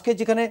 তো আজকে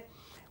যেখানে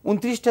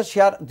 29টা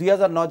শেয়ার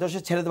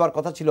 2009-10 ছেড়ে দেওয়ার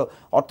কথা ছিল,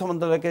 অর্থ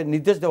মন্ত্রণালয়কে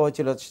নির্দেশ দেওয়া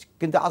হয়েছিল,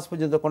 কিন্তু আজ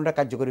পর্যন্ত কোনটা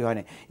কার্যকরী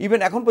হয়নি। ইভেন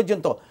এখন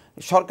পর্যন্ত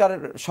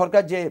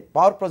সরকার যে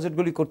পাওয়ার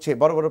প্রজেক্টগুলি করছে,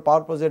 বড় বড়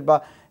পাওয়ার প্রজেক্ট বা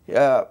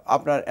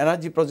আপনার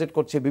এনার্জি প্রজেক্ট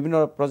করছে, বিভিন্ন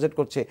প্রজেক্ট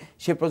করছে,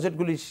 সেই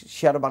প্রজেক্টগুলি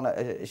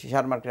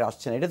শেয়ার মার্কেটে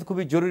আসছে না। এটা তো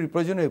খুবই জরুরি,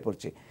 প্রয়োজনীয় হয়ে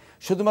পড়ছে।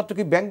 শুধুমাত্র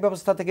কি ব্যাংক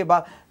ব্যবস্থা থেকে বা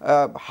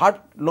হার্ড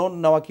লোন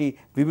নেওয়া কি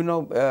বিভিন্ন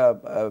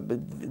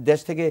দেশ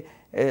থেকে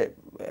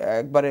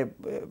একবারে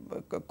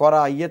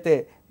করা ইয়েতে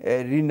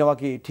ঋণ নেওয়া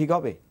কি ঠিক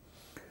হবে?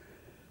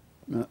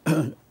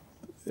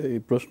 এই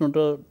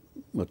প্রশ্নটা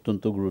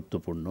অত্যন্ত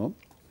গুরুত্বপূর্ণ।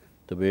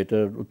 তবে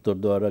এটার উত্তর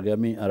দেওয়ার আগে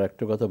আমি আর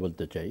একটা কথা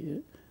বলতে চাই।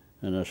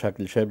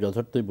 শাকিল সাহেব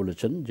যথার্থই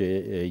বলেছেন যে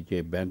এই যে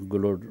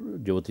ব্যাংকগুলোর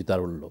যে অতি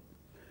তারল্য,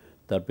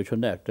 তার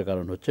পেছনে একটা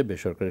কারণ হচ্ছে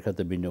বেসরকারি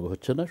খাতে বিনিয়োগ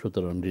হচ্ছে না,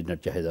 সুতরাং ঋণের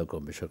চাহিদা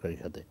কম বেসরকারি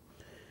খাতে।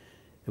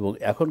 এবং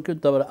এখন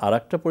কিন্তু আবার আর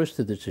একটা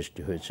পরিস্থিতির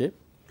সৃষ্টি হয়েছে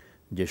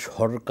যে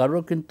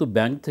সরকারও কিন্তু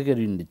ব্যাংক থেকে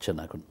ঋণ দিচ্ছে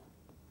না এখন,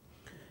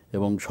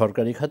 এবং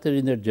সরকারি খাতে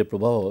ঋণের যে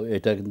প্রবাহ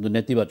এটা কিন্তু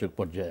নেতিবাচক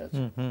পর্যায়ে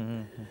আছে।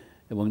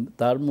 এবং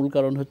তার মূল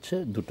কারণ হচ্ছে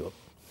দুটো।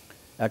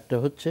 একটা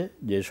হচ্ছে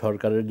যে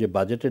সরকারের যে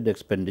বাজেটেড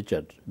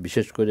এক্সপেন্ডিচার,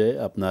 বিশেষ করে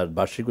আপনার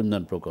বার্ষিক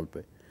উন্নয়ন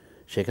প্রকল্পে,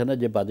 সেখানে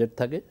যে বাজেট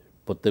থাকে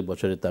প্রত্যেক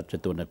বছরে তার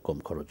চেয়ে অনেক কম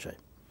খরচ হয়,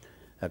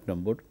 এক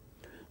নম্বর।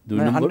 2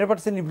 নম্বর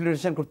 100%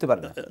 ইমপ্লিমেন্টেশন করতে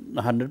পারে না।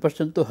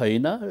 100% তো হয়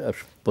না,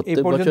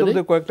 প্রত্যেক বছরে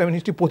কয়েকটা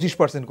মিনিস্ট্রি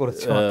 25%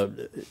 করেছে।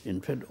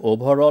 ইনফ্যাক্ট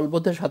ওভারঅল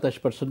বোধহয়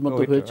 27%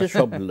 মতো হয়েছে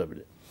সব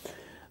মিলে।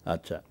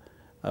 আচ্ছা,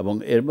 এবং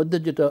এর মধ্যে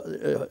যেটা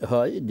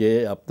হয় যে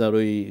আপনার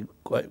ওই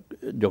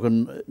যখন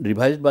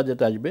রিভাইজড বাজেট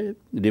আসবে,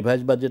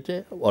 রিভাইজড বাজেটে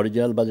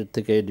অরিজিনাল বাজেট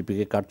থেকে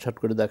এডিপিকে কাটছাট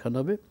করে দেখানো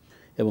হবে,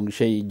 এবং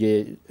সেই যে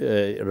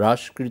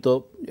হ্রাসকৃত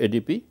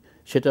এডিপি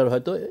সেটার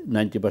হয়তো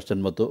 90%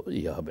 মতো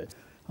ইয়ে হবে।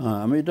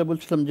 আমি এটা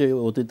বলছিলাম যে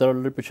অতি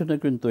তারল্যের পেছনে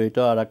কিন্তু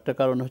এটা আর একটা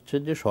কারণ হচ্ছে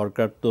যে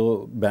সরকার তো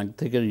ব্যাংক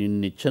থেকে ঋণ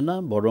নিচ্ছে না,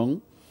 বরং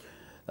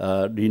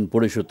ঋণ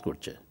পরিশোধ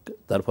করছে।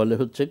 তার ফলে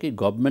হচ্ছে কি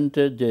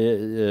গভর্নমেন্টের যে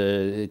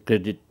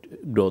credit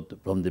growth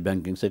from the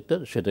banking sector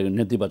সেটা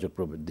নেতিবাচক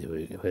প্রবৃদ্ধি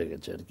হয়ে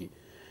গেছে আর কি।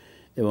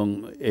 এবং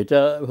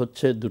এটা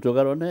হচ্ছে দুটো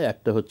কারণে।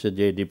 একটা হচ্ছে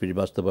যে এডিপির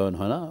বাস্তবায়ন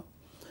হয় না,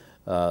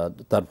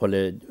 তার ফলে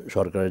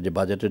সরকারের যে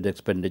বাজেটেড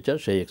এক্সপেন্ডিচার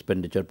সেই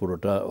এক্সপেন্ডিচার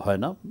পুরোটা হয়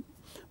না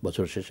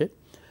বছর শেষে।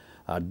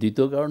 আর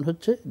দ্বিতীয় কারণ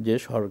হচ্ছে যে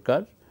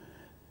সরকার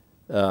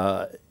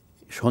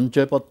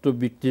সঞ্চয়পত্র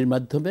বিক্রির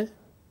মাধ্যমে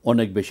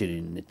অনেক বেশি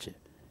ঋণ নিচ্ছে,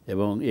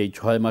 এবং এই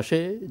 6 মাসে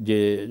যে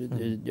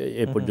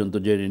এ পর্যন্ত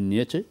যে ঋণ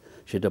নিয়েছে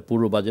সেটা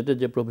পুরো বাজেটে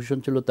যে প্রভিশন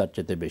ছিল তার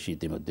চেয়ে বেশি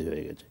ইতিমধ্যে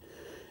হয়ে গেছে,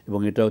 এবং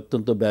এটা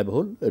অত্যন্ত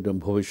ব্যয়বহুল। এবং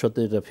ভবিষ্যতে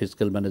এটা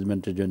ফিসক্যাল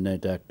ম্যানেজমেন্টের জন্য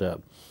এটা একটা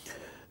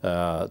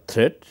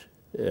থ্রেট,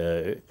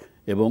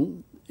 এবং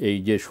এই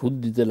যে সুদ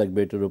দিতে লাগবে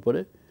এটার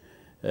উপরে,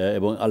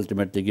 এবং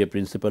আলটিমেটলি গিয়ে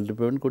প্রিন্সিপাল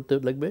রিপেমেন্ট করতে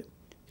লাগবে।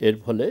 এর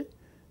ফলে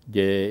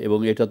যে, এবং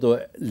এটা তো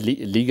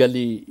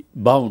লিগালি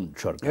বাউন্ড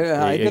সরকার,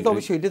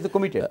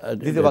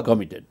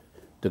 কমিটেড।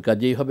 তো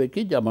কাজেই হবে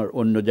কি যে আমার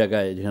অন্য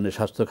জায়গায় যেখানে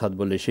স্বাস্থ্য খাত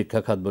বলি, শিক্ষা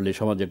খাত বলি,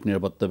 সামাজিক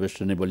নিরাপত্তা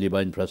বেষ্টনী বলি বা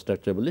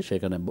ইনফ্রাস্ট্রাকচার বলি,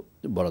 সেখানে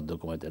বরাদ্দ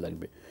কমাতে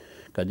লাগবে।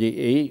 কাজেই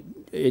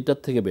এইটার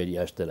থেকে বেরিয়ে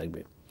আসতে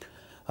লাগবে।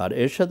 আর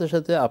এর সাথে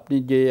সাথে আপনি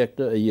যে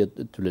একটা ইয়ে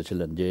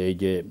তুলেছিলেন যে এই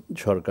যে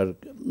সরকার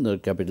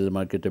ক্যাপিটাল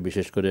মার্কেটে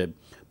বিশেষ করে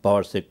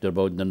পাওয়ার সেক্টর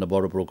বা অন্যান্য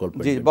বড় প্রকল্প,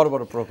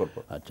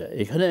 আচ্ছা,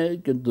 এখানে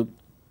কিন্তু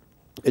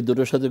এই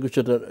দুটোর সাথে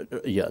কিছুটা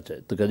ইয়ে আছে।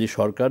 তো কাজে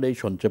সরকার এই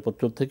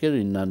সঞ্চয়পত্র থেকে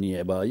ঋণ না নিয়ে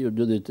বা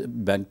যদি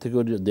ব্যাংক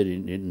থেকেও যদি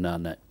ঋণ না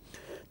নেয়,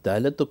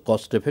 তাহলে তো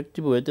কস্ট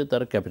এফেক্টিভ ওয়েতে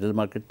তারা ক্যাপিটাল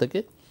মার্কেট থেকে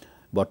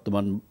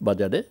বর্তমান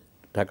বাজারে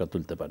টাকা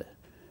তুলতে পারে।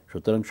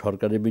 সুতরাং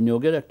সরকারি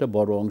বিনিয়োগের একটা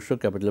বড় অংশ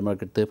ক্যাপিটাল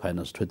মার্কেট থেকে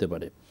ফাইন্যান্সড হতে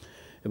পারে।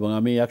 এবং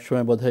আমি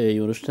একসময় বোধহয় এই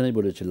অনুষ্ঠানেই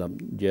বলেছিলাম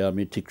যে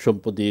আমি ঠিক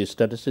সম্প্রতি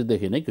স্ট্যাটিস্টিক্স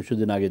দেখি নাই,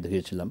 কিছুদিন আগে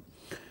দেখেছিলাম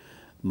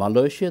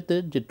মালয়েশিয়াতে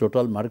যে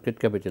total market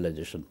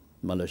capitalisation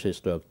Malaysia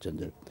stock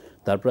এক্সচেঞ্জের,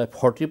 তার প্রায়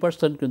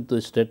 40% কিন্তু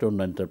স্টেট ওন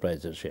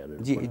এন্টারপ্রাইজের শেয়ারের।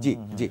 জি জি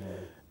জি।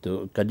 তো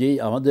কাজেই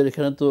আমাদের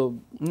এখানে তো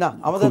না,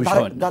 আমাদের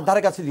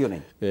ধারে কাছে দিও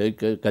নেই।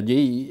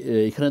 কাজেই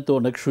এখানে তো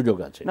অনেক সুযোগ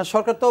আছে। না,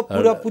 সরকার তো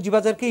পুরো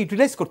পুঁজিবাজারকে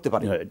ইউটিলাইজ করতে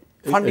পারে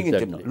ফান্ডিং এর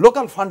জন্য।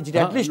 লোকাল ফান্ড, যেটা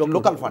অ্যাট লিস্ট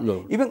লোকাল ফান্ড,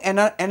 এবং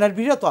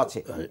এনআরবিরা তো আছে,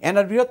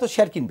 এনআরবিরা তো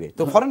শেয়ার কিনবে,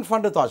 তো ফরেন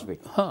ফান্ডও তো আসবে,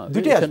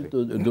 দুটোই আসবে,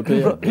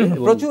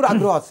 প্রচুর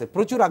আগ্রহ আছে,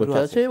 প্রচুর আগ্রহ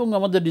আছে, এবং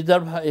আমাদের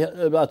রিজার্ভ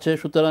আছে।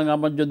 সুতরাং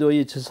আমার যদি ওই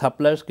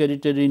সাপ্লায়ার্স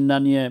ক্রেডিটের ঋণ না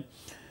নিয়ে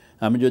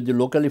আমি যদি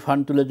লোকালি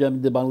ফান্ড তুলে যাই, আমি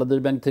বাংলাদেশ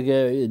ব্যাংক থেকে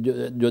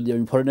যদি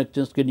আমি ফরেন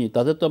এক্সচেঞ্জ কিনি,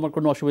 তাদের তো আমার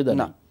কোনো অসুবিধা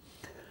নেই।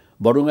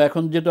 বরং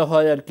এখন যেটা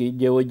হয় আর কি,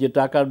 যে ওই যে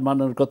টাকার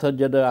মানের কথা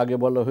যেটা আগে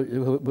বলা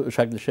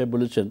শাকিল সাহেব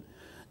বলেছেন,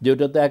 যে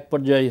ওটা তো এক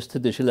পর্যায়ে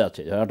স্থিতিশীল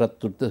আছে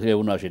 78 থেকে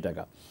 79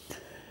 টাকা,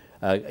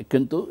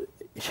 কিন্তু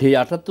সেই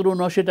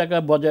 78-79 টাকা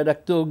বজায়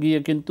রাখতেও গিয়ে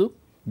কিন্তু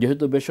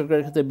যেহেতু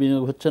বেসরকারি খাতে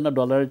বিনিয়োগ হচ্ছে না,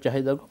 ডলারের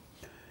চাহিদা,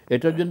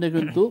 এটার জন্য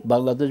কিন্তু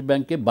বাংলাদেশ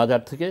ব্যাংকে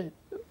বাজার থেকে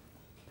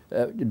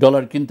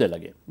ডলার কিনতে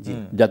লাগে,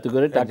 যাতে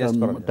করে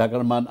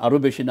টাকার মান আরও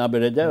বেশি না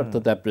বেড়ে যায়,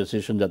 অর্থাৎ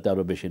অ্যাপ্রিসিয়েশন যাতে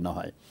আরও বেশি না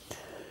হয়।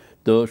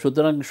 তো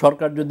সুতরাং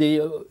সরকার যদি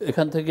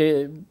এখান থেকে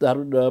তার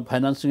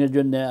ফাইন্যান্সিংয়ের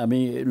জন্য আমি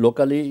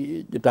লোকালি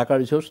টাকা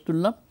রিসোর্স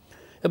তুললাম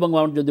এবং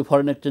আমার যদি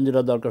ফরেন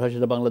এক্সচেঞ্জের দরকার হয়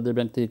সেটা বাংলাদেশ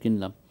ব্যাংক থেকে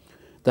কিনলাম,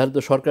 তাহলে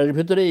তো সরকারের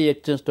ভিতরে এই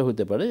এক্সচেঞ্জটা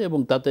হতে পারে এবং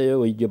তাতে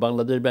ওই যে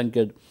বাংলাদেশ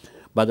ব্যাংকের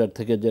বাজার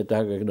থেকে যে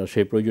টাকা কেনা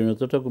সেই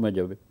প্রয়োজনীয়তাটা কমে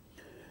যাবে।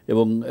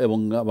 এবং এবং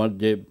আমার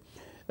যে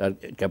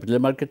ক্যাপিটাল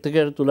মার্কেট থেকে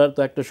তোলার তো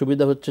একটা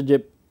সুবিধা হচ্ছে যে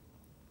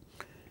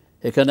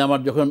এখানে আমার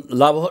যখন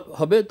লাভ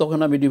হবে তখন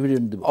আমি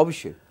ডিভিডেন্ড দেবো,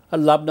 অবশ্যই, আর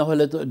লাভ না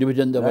হলে তো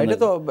ডিভিডেন্ড দেবো না, এটা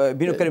তো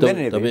বিনিয়োগকারী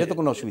মেনে নেবে, এটা তো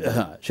কোনো অসুবিধা নেই।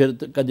 হ্যাঁ,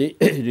 সেটা কাজে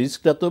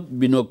রিস্কটা তো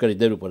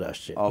বিনিয়োগকারীদের উপরে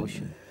আসছে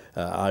অবশ্যই।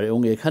 আর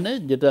এবং এখানে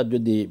যেটা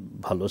যদি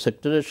ভালো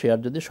সেক্টরের শেয়ার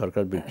যদি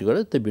সরকার বিক্রি করে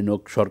তো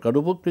বিনিয়োগ সরকার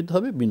উপকৃত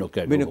হবে,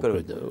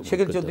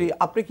 সেক্ষেত্রে যদি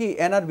আপনি কি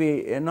এনআরবি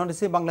নন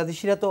রেসিডেন্ট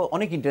বাংলাদেশিরা তো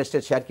অনেক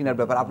ইন্টারেস্টেড শেয়ার কেনার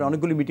ব্যাপার, আপনি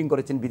অনেকগুলি মিটিং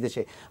করেছেন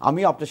বিদেশে,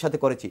 আমিও আপনার সাথে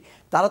করেছি,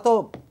 তারা তো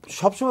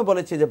সবসময়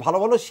বলেছে যে ভালো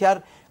ভালো শেয়ার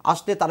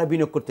আসলে তারা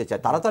বিনিয়োগ করতে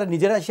চায়, তারা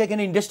নিজেরা এসে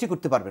এখানে ইন্ডাস্ট্রি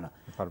করতে পারবে না,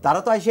 তারা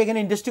তো এসে এখানে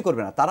ইন্ডাস্ট্রি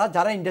করবে না, তারা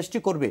যারা ইন্ডাস্ট্রি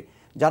করবে,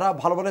 যারা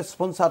ভালো ভালো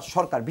স্পন্সর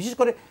সরকার, বিশেষ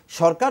করে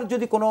সরকার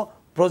যদি কোনো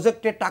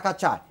প্রজেক্টের টাকা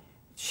চায়,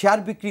 শেয়ার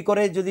বিক্রি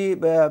করে যদি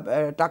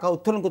টাকা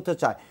উত্তোলন করতে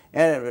চায়,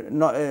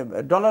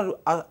 ডলার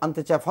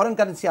আনতে চায়, ফরেন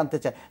কারেন্সি আনতে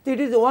চায়, তো it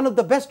is one of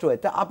the best way.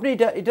 তা আপনি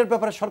এটার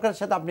ব্যাপারে সরকারের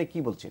সাথে আপনি কি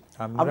বলছেন,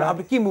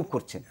 আপনি কি মুভ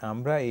করছেন?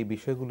 আমরা এই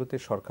বিষয়গুলোতে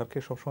সরকারকে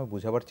সবসময়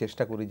বোঝাবার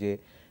চেষ্টা করি যে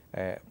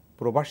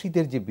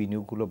প্রবাসীদের যে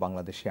বিনিয়োগগুলো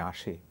বাংলাদেশে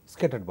আসে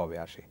স্ক্যাটার্ডভাবে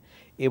আসে,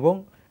 এবং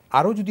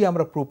আরও যদি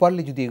আমরা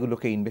প্রপারলি যদি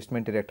এগুলোকে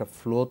ইনভেস্টমেন্টের একটা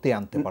ফ্লোতে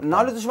আনতে পারি,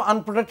 নাহলে তো সব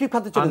আনপ্রোডাক্টিভ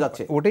খাতে চলে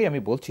যাচ্ছে। ওটাই আমি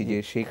বলছি যে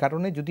সেই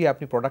কারণে যদি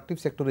আপনি প্রোডাক্টিভ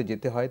সেক্টরে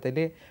যেতে হয়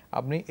তাহলে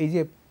আপনি এই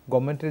যে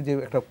গভর্নমেন্টের যে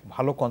একটা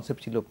ভালো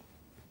কনসেপ্ট ছিল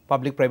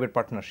পাবলিক প্রাইভেট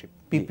পার্টনারশিপ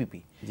পিপিপি,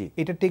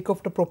 এটা টেক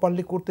অফটা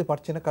প্রপারলি করতে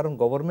পারছে না, কারণ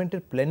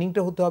গভর্নমেন্টের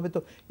প্ল্যানিংটা হতে হবে তো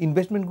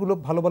ইনভেস্টমেন্টগুলো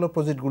ভালো ভালো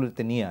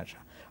প্রজেক্টগুলোতে নিয়ে আসা।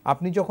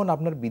 আপনি যখন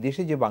আপনার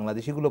বিদেশে যে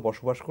বাংলাদেশিগুলো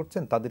বসবাস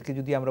করছেন তাদেরকে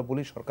যদি আমরা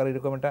বলি সরকার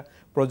এরকম একটা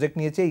প্রজেক্ট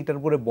নিয়েছে, এটার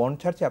উপরে বন্ড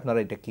ছাড়ছে, আপনারা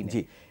এটা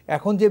কিনে,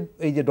 এখন যে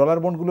এই যে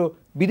ডলার বন্ডগুলো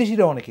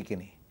বিদেশিরা অনেকে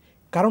কেনে,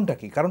 কারণটা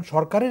কি? কারণ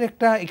সরকারের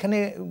একটা এখানে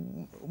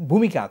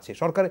ভূমিকা আছে,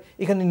 সরকার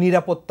এখানে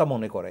নিরাপত্তা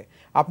মনে করে।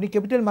 আপনি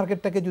ক্যাপিটাল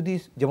মার্কেটটাকে যদি,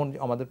 যেমন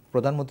আমাদের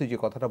প্রধানমন্ত্রী যে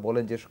কথাটা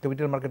বলেন যে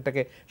ক্যাপিটাল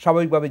মার্কেটটাকে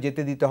স্বাভাবিকভাবে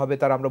যেতে দিতে হবে,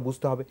 তার আমরা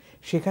বুঝতে হবে,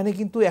 সেখানে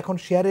কিন্তু এখন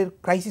শেয়ারের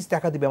ক্রাইসিস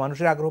দেখা দিবে,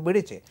 মানুষের আগ্রহ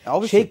বেড়েছে,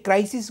 সেই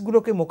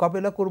ক্রাইসিসগুলোকে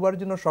মোকাবেলা করবার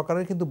জন্য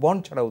সরকারের কিন্তু বন্ড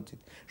ছাড়া উচিত,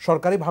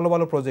 সরকারি ভালো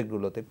ভালো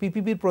প্রজেক্টগুলোতে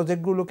পিপিপির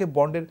প্রজেক্টগুলোকে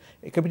বন্ডের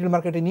ক্যাপিটাল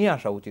মার্কেটে নিয়ে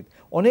আসা উচিত।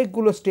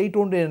 অনেকগুলো স্টেট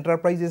ওন্ড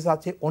এন্টারপ্রাইজেস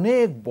আছে,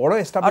 অনেক বড়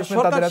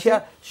এস্টাবলিশমেন্ট তাদের আছে,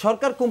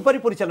 সরকার কোম্পানি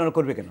পরিচালনা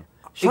করবে কেন?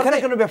 এখানে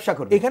কোনো ব্যবসা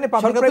করবে, এখানে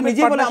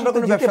নিজেই বলে আমরা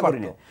কোনো ব্যবসা করি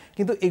না।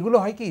 কিন্তু এগুলো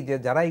হয় কি যে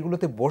যারা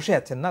এগুলোতে বসে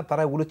আছেন না,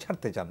 তারা এগুলো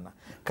ছাড়তে চান না,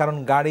 কারণ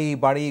গাড়ি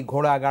বাড়ি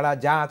ঘোড়া গাড়া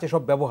যা আছে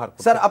সব ব্যবহার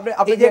করতে। স্যার আপনি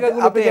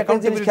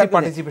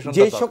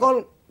যে সকল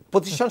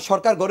প্রতিষ্ঠান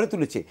সরকার গড়ে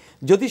তুলেছে,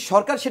 যদি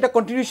সরকার সেটা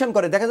কন্টিনিউশন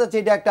করে, দেখা যাচ্ছে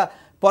এটা একটা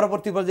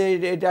পরবর্তী পর্যায়ে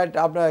এটা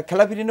আপনার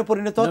খেলাপিরিনে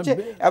পরিণত হচ্ছে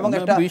এবং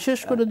একটা বিশেষ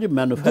করে যে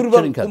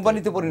ম্যানুফ্যাকচারিং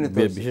কোম্পানিতে পরিণত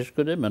হচ্ছে, বিশেষ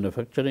করে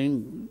ম্যানুফ্যাকচারিং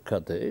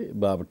খাতে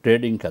বা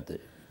ট্রেডিং খাতে,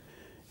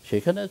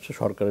 সেখানে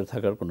সরকারের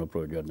থাকার কোনো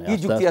প্রয়োজন নেই। কি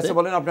যুক্তি আছে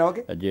বলেন আপনি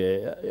আমাকে? যে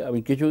আমি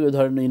কিছু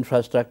ধরনের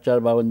ইনফ্রাস্ট্রাকচার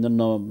বা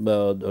অন্যান্য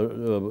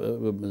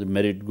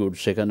মেরিট গুড,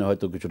 সেখানে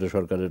হয়তো কিছুটা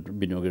সরকারের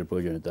বিনিয়োগের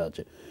প্রয়োজনীয়তা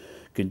আছে,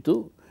 কিন্তু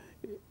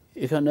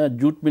এখানে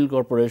জুট মিল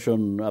কর্পোরেশন,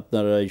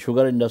 আপনার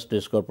sugar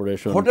industries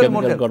corporation,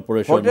 chemical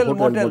corporation,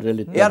 hotel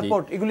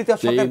airport, এগুলিতে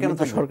সরকার কেন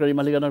থাকবে? সরকারি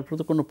মালিকানার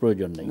কোনো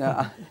প্রয়োজন নেই।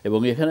 এবং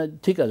এখানে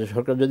ঠিক আছে,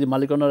 সরকার যদি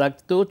মালিকানা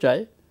রাখতেও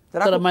চায়,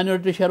 তারা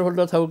মাইনরিটি শেয়ার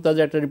হোল্ডার থাকুক,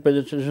 তাদের একটা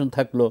রিপ্রেজেন্টেশন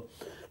থাকলো,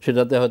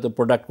 সেটাতে হয়তো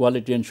প্রোডাক্ট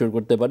কোয়ালিটি এনশিওর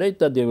করতে পারে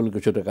ইত্যাদি, এগুলো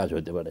কিছুটা কাজ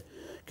হতে পারে।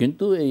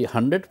 কিন্তু এই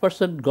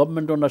 100%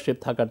 গভর্নমেন্ট ওনারশিপ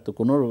থাকার তো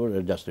কোনো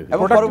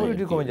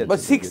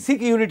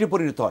ইউনিটি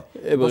পরিণত হয়।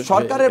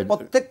 সরকারের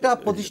প্রত্যেকটা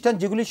প্রতিষ্ঠান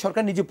যেগুলি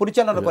সরকার নিজে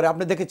পরিচালনা করে,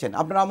 আপনি দেখেছেন,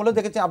 আপনার আমলে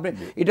দেখেছেন, আপনি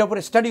এটার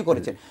উপরে স্টাডি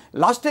করেছেন,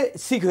 লাস্টে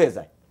সিক হয়ে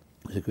যায়,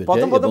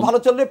 প্রথম ভালো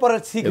চললে পরে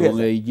সিক হয়ে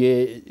যায়। এই যে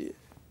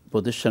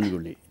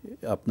প্রতিষ্ঠানগুলি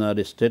আপনার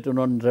স্টেট ওন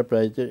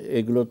এন্টারপ্রাইজের,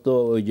 এগুলো তো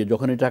ওই যে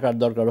যখনই টাকার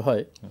দরকার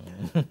হয়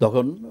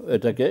তখন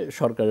এটাকে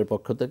সরকারের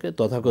পক্ষ থেকে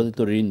তথাকথিত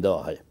ঋণ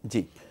দেওয়া হয়,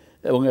 জি,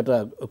 এবং এটা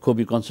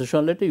খুবই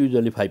কনসেশনাল রেটে,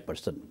 ইউজুয়ালি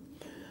 5%।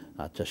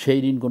 আচ্ছা, সেই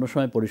ঋণ কোনো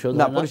সময় পরিশোধ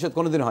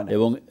কোনোদিন হয় না।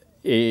 এবং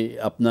এই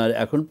আপনার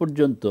এখন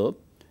পর্যন্ত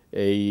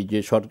এই যে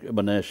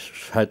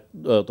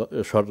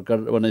সরকার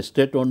মানে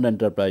স্টেট ওন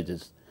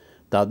এন্টারপ্রাইজেস,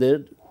 তাদের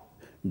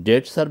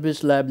date service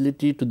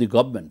liability to the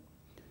government,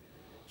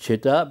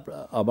 সেটা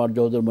আমার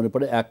যতদূর মনে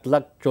পড়ে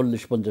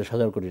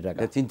 1,40,50,000 কোটি টাকা।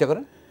 চিন্তা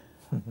করেন।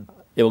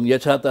 এবং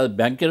এছাড়া তার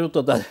ব্যাংকেরও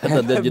তো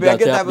তাদের যেটা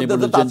আছে, আপনি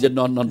বলেছেন যে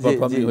নন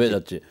পারফর্মিং হয়ে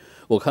যাচ্ছে,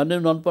 ওখানেও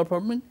নন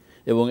পারফর্মিং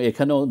এবং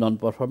এখানেও নন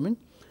পারফর্মিং।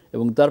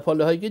 এবং তার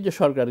ফলে হয় কি যে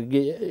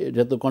সরকারকে,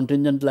 এটা তো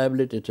কন্টিনজেন্ট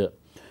লায়াবিলিটি,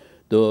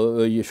 তো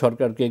ওই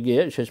সরকারকে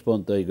গিয়ে শেষ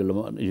পর্যন্ত এইগুলো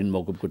ঋণ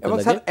মকুব করতে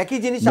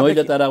লাগে,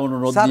 নইলে তারা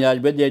অনুরোধ নিয়ে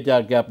আসবে যে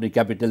এটাকে আপনি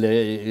ক্যাপিটালে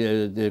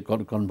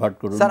কনভার্ট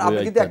করুন। স্যার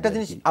আপনি কিন্তু একটা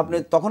জিনিস আপনি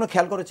তখনও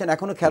খেয়াল করেছেন,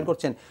 এখনও খেয়াল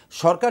করছেন,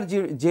 সরকার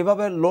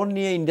যেভাবে লোন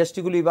নিয়ে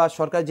ইন্ডাস্ট্রিগুলি বা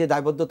সরকার যে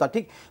দায়বদ্ধতা,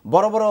 ঠিক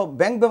বড় বড়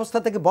ব্যাংক ব্যবস্থা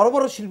থেকে বড়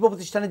বড় শিল্প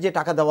প্রতিষ্ঠানে যে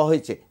টাকা দেওয়া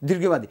হয়েছে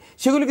দীর্ঘমেয়াদী,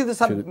 সেগুলি কিন্তু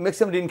স্যার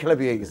ম্যাক্সিমাম ঋণ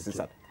খেলাপি হয়ে গেছে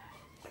স্যার।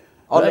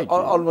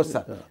 অলমোস্ট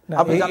স্যার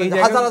আপনি জানেন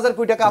হাজার হাজার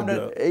কোটি টাকা আপনার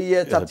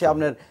চাচ্ছে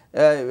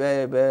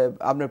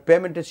আপনার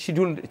পেমেন্টের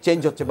শিডিউল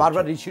চেঞ্জ হচ্ছে,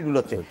 বারবার রিশিডিউল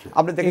হচ্ছে।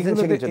 আপনি দেখেছেন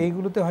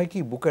এইগুলোতে হয় কি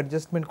বুক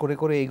অ্যাডজাস্টমেন্ট করে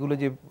করে এইগুলো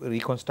যে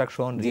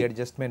রিকনস্ট্রাকশন,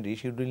 রিঅ্যাডজাস্টমেন্ট,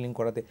 রিশিডিউলিং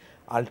করাতে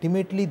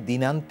আলটিমেটলি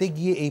দিনান্তে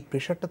গিয়ে এই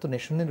প্রেশারটা তো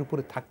নেশনের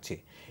উপরে থাকছে।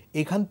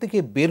 এখান থেকে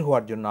বের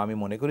হওয়ার জন্য আমি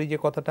মনে করি যে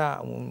কথাটা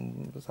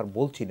স্যার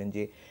বলছিলেন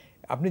যে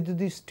আপনি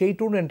যদি স্টেট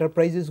ওন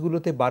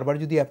এন্টারপ্রাইজেসগুলোতে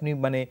বারবার যদি আপনি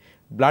মানে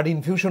ব্লাড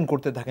ইনফিউশন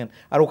করতে থাকেন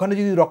আর ওখানে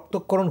যদি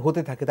রক্তক্ষরণ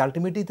হতে থাকে,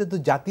 আলটিমেটলি তো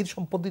জাতির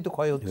সম্পত্তি তো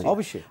ক্ষয় হচ্ছে।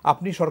 অবশ্যই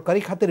আপনি সরকারি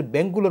খাতের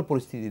ব্যাংকগুলোর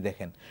পরিস্থিতি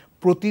দেখেন,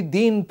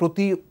 প্রতিদিন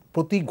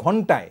প্রতি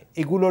ঘন্টায়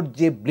এগুলোর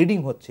যে ব্লিডিং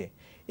হচ্ছে,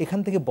 এখান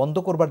থেকে বন্ধ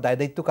করবার দায়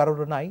দায়িত্ব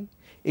কারোর নাই।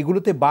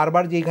 এগুলোতে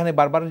বারবার যে এখানে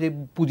বারবার যে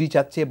পুঁজি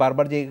চাচ্ছে,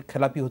 বারবার যে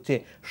খেলাপি হচ্ছে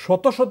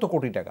শত শত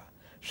কোটি টাকা,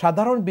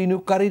 সাধারণ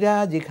বিনিয়োগকারীরা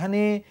যেখানে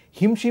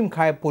হিমশিম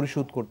খায়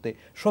পরিশোধ করতে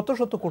শত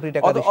শত কোটি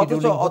টাকা,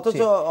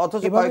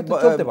 অথচ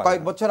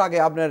কয়েক বছর আগে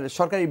আপনার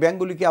সরকারি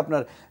ব্যাংকগুলিকে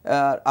আপনার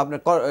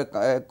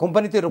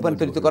কোম্পানিতে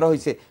রূপান্তরিত করা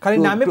হয়েছে, খালি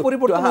নামে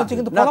পরিবর্তন হচ্ছে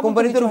কিন্তু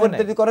কোম্পানিতে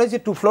রূপান্তরিত করা হয়েছে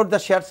two float the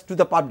shares to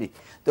the public.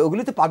 তো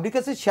ওগুলিতে পাবলিক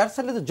কাছে শেয়ার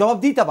চাইলে তো জবাব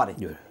দিতে পারে,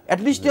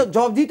 অ্যাটলিস্ট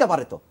জবাব দিতে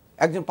পারে। তো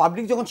একজন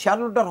পাবলিক যখন শেয়ার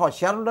হোল্ডার হয়,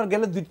 শেয়ার হোল্ডার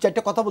গেলে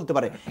 2-4টা কথা বলতে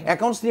পারে,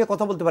 অ্যাকাউন্টস নিয়ে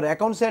কথা বলতে পারে,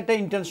 অ্যাকাউন্টসে একটা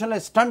ইন্টারন্যাশনাল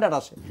স্ট্যান্ডার্ড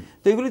আসে।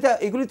 তো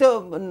এগুলিতে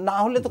না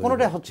হলে তো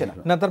কোনোটাই হচ্ছে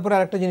না। তারপরে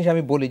আরেকটা জিনিস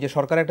আমি বলি যে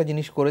সরকার একটা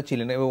জিনিস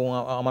করেছিলেন এবং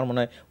আমার মনে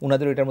হয়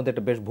ওনাদের এটার মধ্যে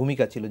একটা বেশ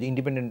ভূমিকা ছিল যে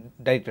ইন্ডিপেন্ডেন্ট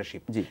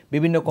ডাইরেক্টরশিপ।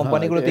 বিভিন্ন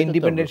কোম্পানিগুলোতে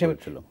independent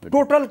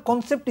total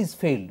concept is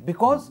failed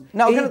because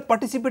না ওখানে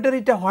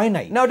পার্টিসিপেটরিটা হয়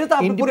নাই। না ওটা তো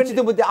আপনি পরিচিত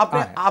মধ্যে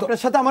আপনার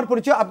সাথে আমার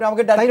পরিচয়, আপনি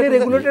আমাকে ডাইরেক্টর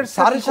রেগুলেটর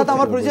স্যারের সাথে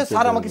আমার পরিচয়,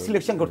 স্যার আমাকে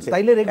সিলেকশন করছে।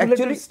 তাইলে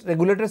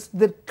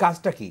রেগুলেটরসদের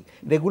কাজটা কি?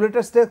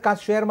 রেগুলেটরসদের কাজ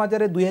শেয়ার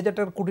বাজারে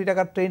 2000 কোটি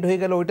টাকার ট্রেন্ড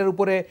হয়ে গেল, ওইটার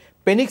উপরে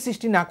প্যানিক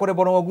সৃষ্টি না করে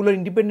বরং ওগুলো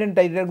ইন্ডিপেন্ডেন্ট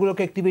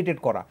ডাইরেক্টরগুলোকে অ্যাক্টিভেটেড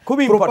করা,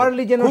 খুবই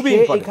প্রপারলি যেন সে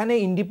এখানে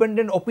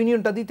ইন্ডিপেন্ডেন্ট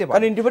অপিনিয়নটা দিতে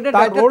পারে। ইন্ডিপেন্ডেন্ট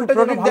রোলটা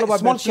যেন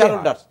ভালোভাবে small share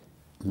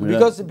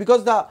holders because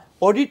the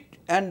audit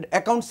and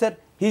অ্যাকাউন্টসের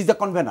he is the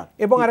convener.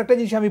 এবং আরেকটা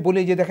জিনিস আমি বলি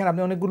যে দেখেন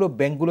আপনি অনেকগুলো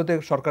ব্যাংকগুলোতে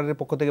সরকারের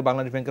পক্ষ থেকে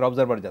বাংলাদেশ ব্যাংকের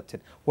অবজারভার যাচ্ছেন,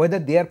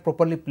 whether they R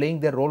properly playing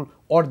their role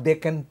or they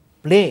can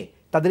play,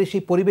 তাদের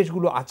সেই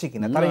পরিবেশগুলো আছে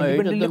কিনা, তারা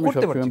ইন্ডিপেন্ডেন্টলি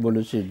করতে পারছে। আমি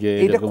বলেছি যে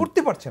এটা করতে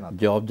পারছে না,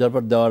 যে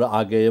অবজারভার দেওয়ার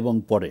আগে এবং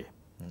পরে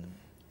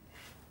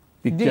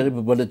পিকচারে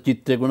বলে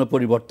চিত্রে কোনো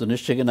পরিবর্তন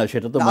এসছে কিনা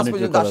সেটা তো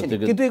মনিটর করা হচ্ছে,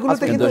 কিন্তু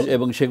এগুলোতে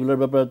এবং সেগুলোর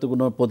ব্যাপারে তো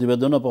কোনো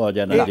প্রতিবেদনও পাওয়া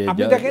যায় না।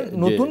 আপনি দেখেন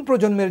নতুন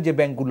প্রজন্মের যে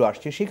ব্যাংকগুলো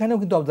আসছে সেখানেও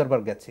কিন্তু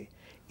অবজারভার গেছে,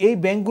 এই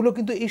ব্যাংকগুলো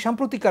কিন্তু এই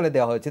সাম্প্রতিককালে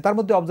দেওয়া হয়েছে, তার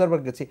মধ্যে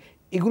অবজারভার গেছে।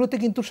 এগুলোতে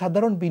কিন্তু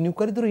সাধারণ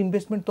বিনিয়োগকারীদের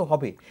ইনভেস্টমেন্ট তো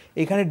হবে,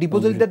 এখানে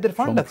ডিপোজিটরদের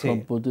ফান্ড আছে।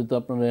 সম্প্রতি তো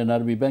আপনার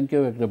এনআরবি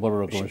ব্যাংকেও একটা বড়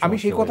রকম, আমি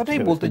সেই কথাটাই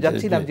বলতে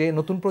যাচ্ছিলাম যে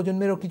নতুন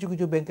প্রজন্মেরও কিছু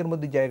কিছু ব্যাংকের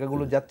মধ্যে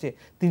জায়গাগুলো যাচ্ছে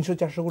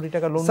 300-400 কোটি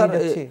টাকা লোন নিয়ে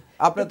যাচ্ছে।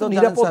 আপনি তো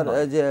জানেন স্যার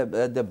যে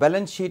দ্য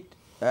ব্যালেন্স শিট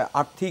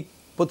আর্থিক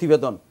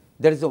প্রতিবেদন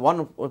that is one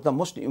of the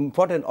most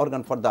important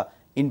organ for the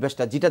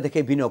investor, যেটা দেখে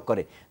বিনিয়োগ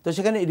করে। তো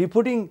সেখানে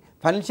রিপোর্টিং,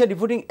 ফাইন্যান্সিয়াল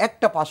রিপোর্টিং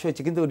একটা পাস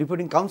হয়েছে কিন্তু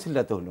রিপোর্টিং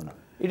কাউন্সিলটা তো হলো না।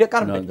 এটা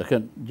কারণ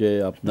দেখেন যে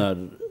আপনার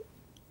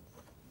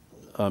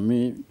আমি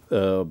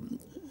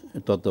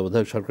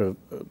তত্ত্বাবধায়ক সরকার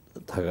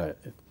থাকার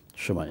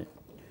সময়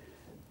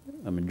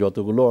আমি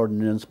যতগুলো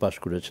অর্ডিন্যান্স পাস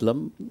করেছিলাম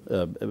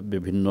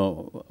বিভিন্ন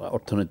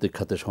অর্থনৈতিক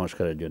খাতে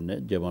সংস্কারের জন্য,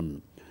 যেমন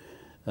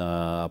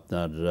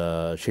আপনার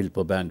শিল্প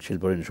ব্যাংক,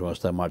 শিল্প ঋণ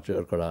সংস্থা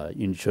মার্জার করা,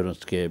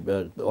 ইন্স্যুরেন্সকে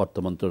অর্থ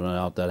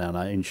মন্ত্রণালয়ের আওতায়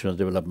আনা, ইন্স্যুরেন্স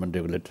ডেভেলপমেন্ট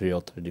রেগুলেটরি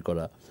অথরিটি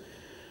করা,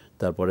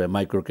 তারপরে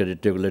মাইক্রো ক্রেডিট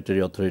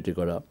রেগুলেটরি অথরিটি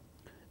করা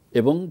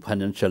এবং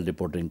ফাইন্যান্সিয়াল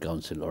রিপোর্টিং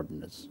কাউন্সিল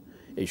অর্ডিন্যান্স,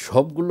 এই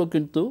সবগুলো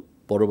কিন্তু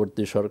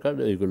পরবর্তী সরকার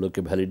এইগুলোকে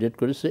ভ্যালিডেট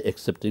করেছে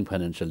এক্সেপ্টিং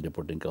ফাইন্যান্সিয়াল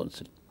রিপোর্টিং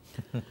কাউন্সিল।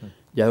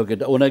 যাই হোক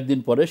এটা অনেক দিন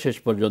পরে শেষ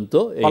পর্যন্ত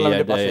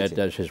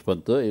এটা শেষ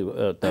পর্যন্ত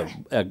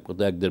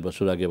 1-1.5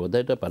 বছর আগে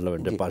বোধহয় এটা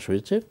পার্লামেন্টে পাস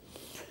হয়েছে।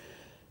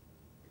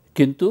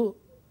 কিন্তু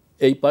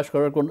এই পাস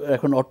করার কোন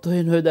এখন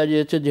অর্থহীন হয়ে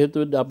দাঁড়িয়েছে, যেহেতু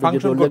আপনি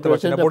যেটা উল্লেখ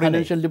করেছেন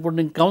ফাইন্যান্সিয়াল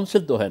রিপোর্টিং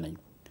কাউন্সিল তো হয় নাই।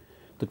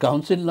 তো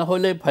কাউন্সিল না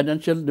হলে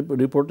ফাইন্যান্সিয়াল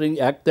রিপোর্টিং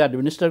অ্যাক্টে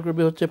অ্যাডমিনিস্টার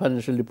করবে হচ্ছে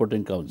ফাইন্যান্সিয়াল রিপোর্টিং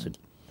কাউন্সিল,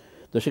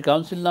 তো সেই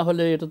কাউন্সিল না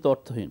হলে এটা তো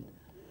অর্থহীন।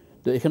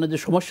 তো এখানে যে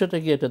সমস্যাটা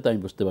কি এটা তো আমি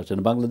বুঝতে পারছি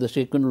না, বাংলাদেশে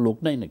কোনো লোক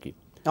নাই নাকি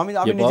আমি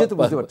নিজে তো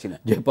বুঝতে পারছি না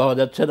যে পাওয়া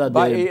যাচ্ছে না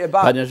যে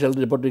ফাইন্যান্সিয়াল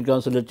রিপোর্টিং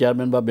কাউন্সিলের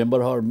চেয়ারম্যান বা মেম্বার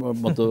হওয়ার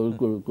মতো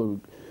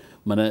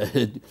মানে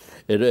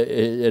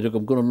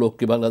এরকম কোনো লোক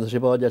কি বাংলাদেশে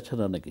পাওয়া যাচ্ছে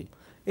না নাকি?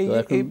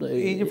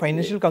 এই যে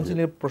ফাইন্যান্সিয়াল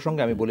কাউন্সিলের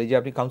প্রসঙ্গে আমি বলি যে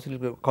আপনি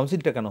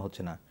কাউন্সিলটা কেন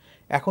হচ্ছে না,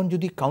 এখন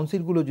যদি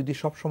কাউন্সিলগুলো যদি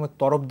সবসময়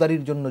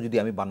তরফদারির জন্য যদি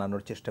আমি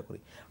বানানোর চেষ্টা করি,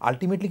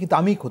 আলটিমেটলি কিন্তু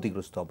আমিই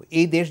ক্ষতিগ্রস্ত হব।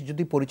 এই দেশ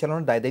যদি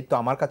পরিচালনার দায় দায়িত্ব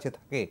আমার কাছে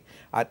থাকে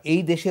আর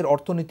এই দেশের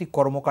অর্থনৈতিক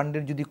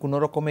কর্মকাণ্ডের যদি কোনো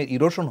রকমের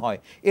ইরোশন হয়,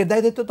 এর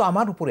দায় দায়িত্ব তো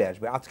আমার উপরে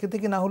আসবে। আজকে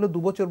থেকে না হলে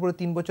 2 বছর পরে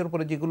 3 বছর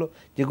পরে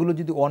যেগুলো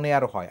যদি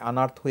অনেয়ার হয়,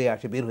 আনার্থ হয়ে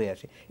আসে, বের হয়ে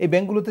আসে, এই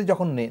ব্যাঙ্কগুলোতে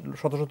যখন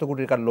শত শত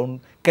কোটি টাকার লোন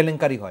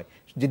কেলেঙ্কারি হয়,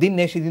 যেদিন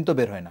নেই সেদিন তো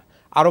বের হয় না,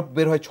 আরও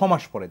বের হয় 6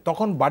 মাস পরে,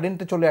 তখন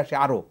বার্ডেনটা চলে আসে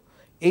আরও।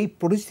 এই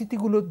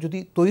পরিস্থিতিগুলো যদি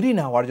তৈরি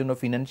না হওয়ার জন্য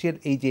ফিনান্সিয়াল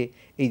এই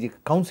যে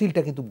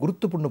কাউন্সিলটা কিন্তু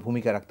গুরুত্বপূর্ণ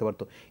ভূমিকা রাখতে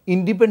পারতো।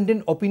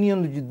 ইন্ডিপেন্ডেন্ট অপিনিয়ন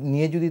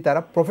নিয়ে যদি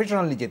তারা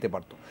প্রফেশনালি যেতে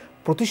পারতো।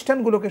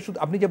 প্রতিষ্ঠানগুলোকে শুধু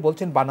আপনি যে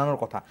বলছেন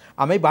বানানোর কথা,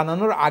 আমি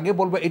বানানোর আগে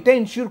বলবো এটা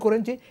ইনশিওর করেন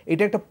যে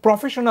এটা একটা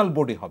প্রফেশনাল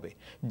বডি হবে,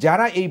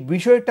 যারা এই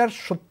বিষয়টার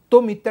সত্য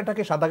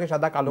মিথ্যাটাকে সাদাকে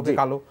সাদা কালোকে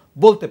কালো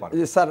বলতে পারে।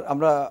 স্যার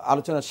আমরা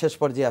আলোচনার শেষ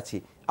পর্যায়ে আছি,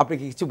 আপনি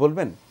কি কিছু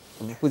বলবেন?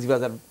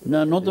 পুঁজিবাজার না,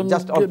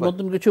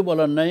 নতুন কিছু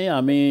বলার নাই।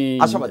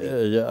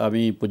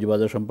 আমি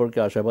পুঁজিবাজার সম্পর্কে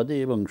আশাবাদী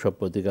এবং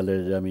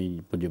সম্প্রতিকালের আমি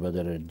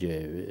পুঁজিবাজারের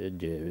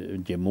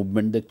যে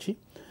মুভমেন্ট দেখছি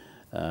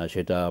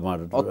সেটা আমার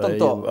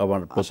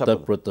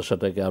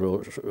প্রত্যাশাটাকে আরও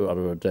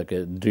এটাকে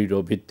দৃঢ়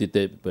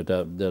ভিত্তিতে এটা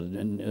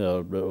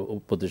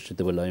প্রতিষ্ঠিত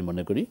বলে আমি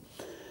মনে করি।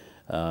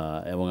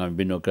 এবং আমি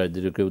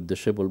বিনিয়োগকারীদেরকে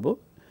উদ্দেশ্যে বলবো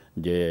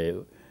যে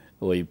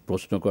ওই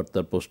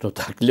প্রশ্নকর্তার প্রশ্ন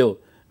থাকলেও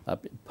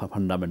আপনি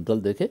ফান্ডামেন্টাল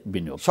দেখে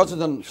বিনিয়োগ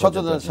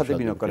সচেতনের সাথে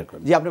বিনিয়োগ করেন।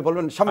 জি, আপনি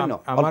বলবেন সামান্য।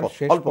 আমার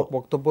শেষ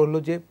বক্তব্য হলো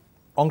যে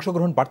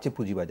অংশগ্রহণ বাড়ছে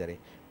পুঁজিবাজারে,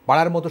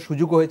 বাড়ার মতো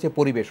সুযোগ হয়েছে,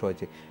 পরিবেশ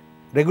হয়েছে,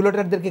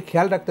 রেগুলেটরদেরকে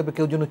খেয়াল রাখতে হবে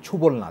কেউ যেন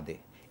ছুবল না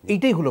দেয়,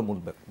 এইটাই হলো মূল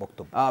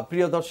বক্তব্য।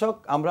 প্রিয় দর্শক,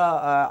 আমরা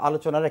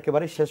আলোচনার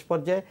একেবারে শেষ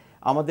পর্যায়ে।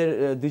 আমাদের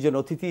দুজন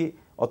অতিথি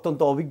অত্যন্ত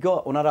অভিজ্ঞ,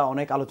 ওনারা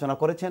অনেক আলোচনা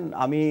করেছেন।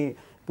 আমি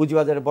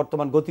পুঁজিবাজারের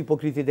বর্তমান গতি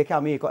প্রকৃতি দেখে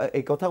আমি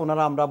এই কথা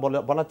আমরা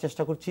বলার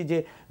চেষ্টা করছি যে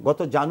গত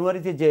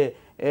জানুয়ারিতে যে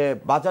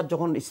বাজার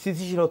যখন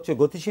স্থিতিশীল হচ্ছে,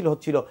 গতিশীল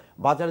হচ্ছিল,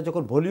 বাজারে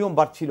যখন ভলিউম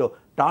বাড়ছিল,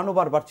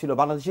 টার্নওভার বাড়ছিল,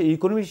 বাংলাদেশের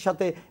ইকোনমির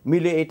সাথে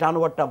মিলে এই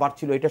টার্নওভারটা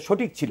বাড়ছিল, এটা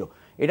সঠিক ছিল।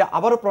 এটা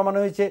আবারও প্রমাণ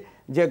হয়েছে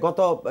যে গত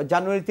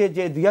জানুয়ারিতে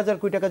যে 2000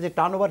 কোটি টাকা যে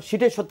টার্নওভার,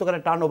 সেটাই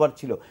সত্যকারের টার্নওভার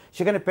ছিল।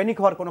 সেখানে প্যানিক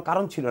হওয়ার কোনো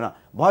কারণ ছিল না,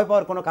 ভয়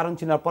পাওয়ার কোনো কারণ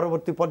ছিল না।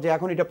 পরবর্তী পর্যায়ে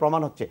এখন এটা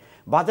প্রমাণ হচ্ছে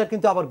বাজার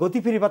কিন্তু আবার গতি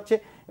ফিরে পাচ্ছে।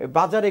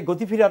 বাজারে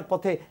গতি ফেরার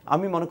পথে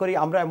আমি মনে করি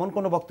আমরা এমন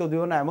কোনো বক্তব্য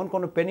দেব না, এমন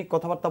কোনো প্যানিক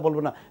কথাবার্তা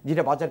বলবো না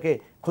যেটা বাজারকে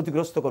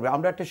ক্ষতিগ্রস্ত করবে।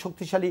 আমরা একটা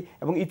শক্তিশালী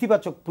এবং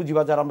ইতিবাচক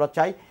পুঁজিবাজার আমরা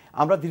চাই।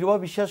 আমরা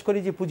দৃঢ়ভাবে বিশ্বাস করি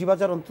যে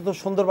পুঁজিবাজার অন্তত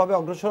সুন্দরভাবে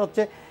অগ্রসর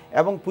হচ্ছে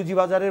এবং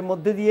পুঁজিবাজারের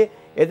মধ্যে দিয়ে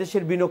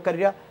এদেশের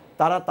বিনিয়োগকারীরা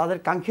তারা তাদের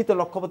কাঙ্ক্ষিত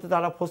লক্ষ্যপথে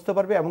তারা পৌঁছতে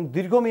পারবে এবং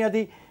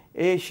দীর্ঘমেয়াদী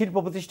এই শিল্প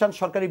প্রতিষ্ঠান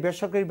সরকারি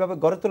বেসরকারিভাবে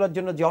গড়ে তোলার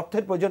জন্য যে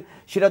অর্থের প্রয়োজন,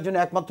 সেটার জন্য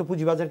একমাত্র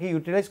পুঁজিবাজারকে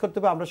ইউটিলাইজ করতে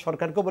হবে। আমরা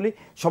সরকারকে বলি,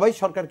 সবাই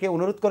সরকারকে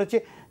অনুরোধ করেছে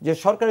যে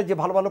সরকারের যে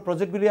ভালো ভালো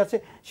প্রজেক্টগুলি আছে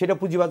সেটা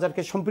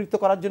পুঁজিবাজারকে সম্পৃক্ত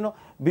করার জন্য,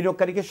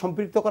 বিনিয়োগকারীকে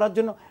সম্পৃক্ত করার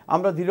জন্য।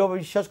 আমরা দৃঢ়ভাবে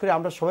বিশ্বাস করি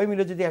আমরা সবাই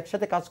মিলে যদি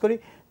একসাথে কাজ করি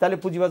তাহলে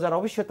পুঁজিবাজার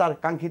অবশ্যই তার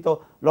কাঙ্ক্ষিত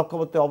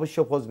লক্ষ্যপথে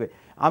অবশ্যই পৌঁছবে।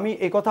 আমি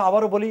এই কথা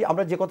আবারও বলি,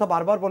 আমরা যে কথা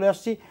বারবার বলে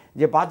আসছি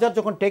যে বাজার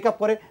যখন টেক আপ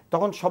করে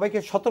তখন সবাইকে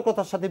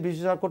সতর্কতার সাথে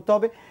বিবেচনা করতে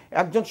হবে।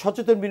 একজন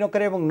সচেতন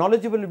বিনিয়োগকারী এবং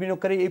নলেজেবল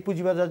বিনিয়োগকারী এই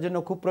পুঁজিবাজার জন্য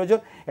খুব প্রয়োজন।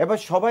 এবার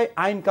সবাই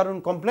আইন কানুন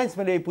কমপ্লায়েন্স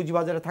মেনে এই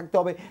পুঁজিবাজারে থাকতে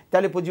হবে,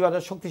 তাহলে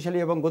পুঁজিবাজার শক্তিশালী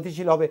এবং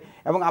গতিশীল হবে।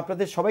 এবং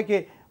আপনাদের সবাইকে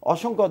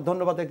অসংখ্য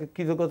ধন্যবাদ,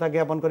 কৃতজ্ঞতা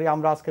জ্ঞাপন করি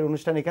আমরা আজকের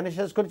অনুষ্ঠান এখানে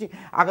শেষ করছি।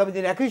 আগামী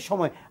দিন একই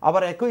সময়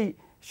আবার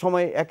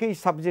একই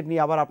সাবজেক্ট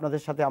নিয়ে আবার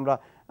আপনাদের সাথে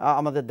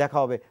আমাদের দেখা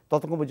হবে।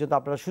 ততক্ষণ পর্যন্ত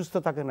আপনারা সুস্থ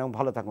থাকেন এবং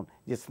ভালো থাকুন।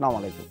 জি, আসসালামু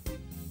আলাইকুম।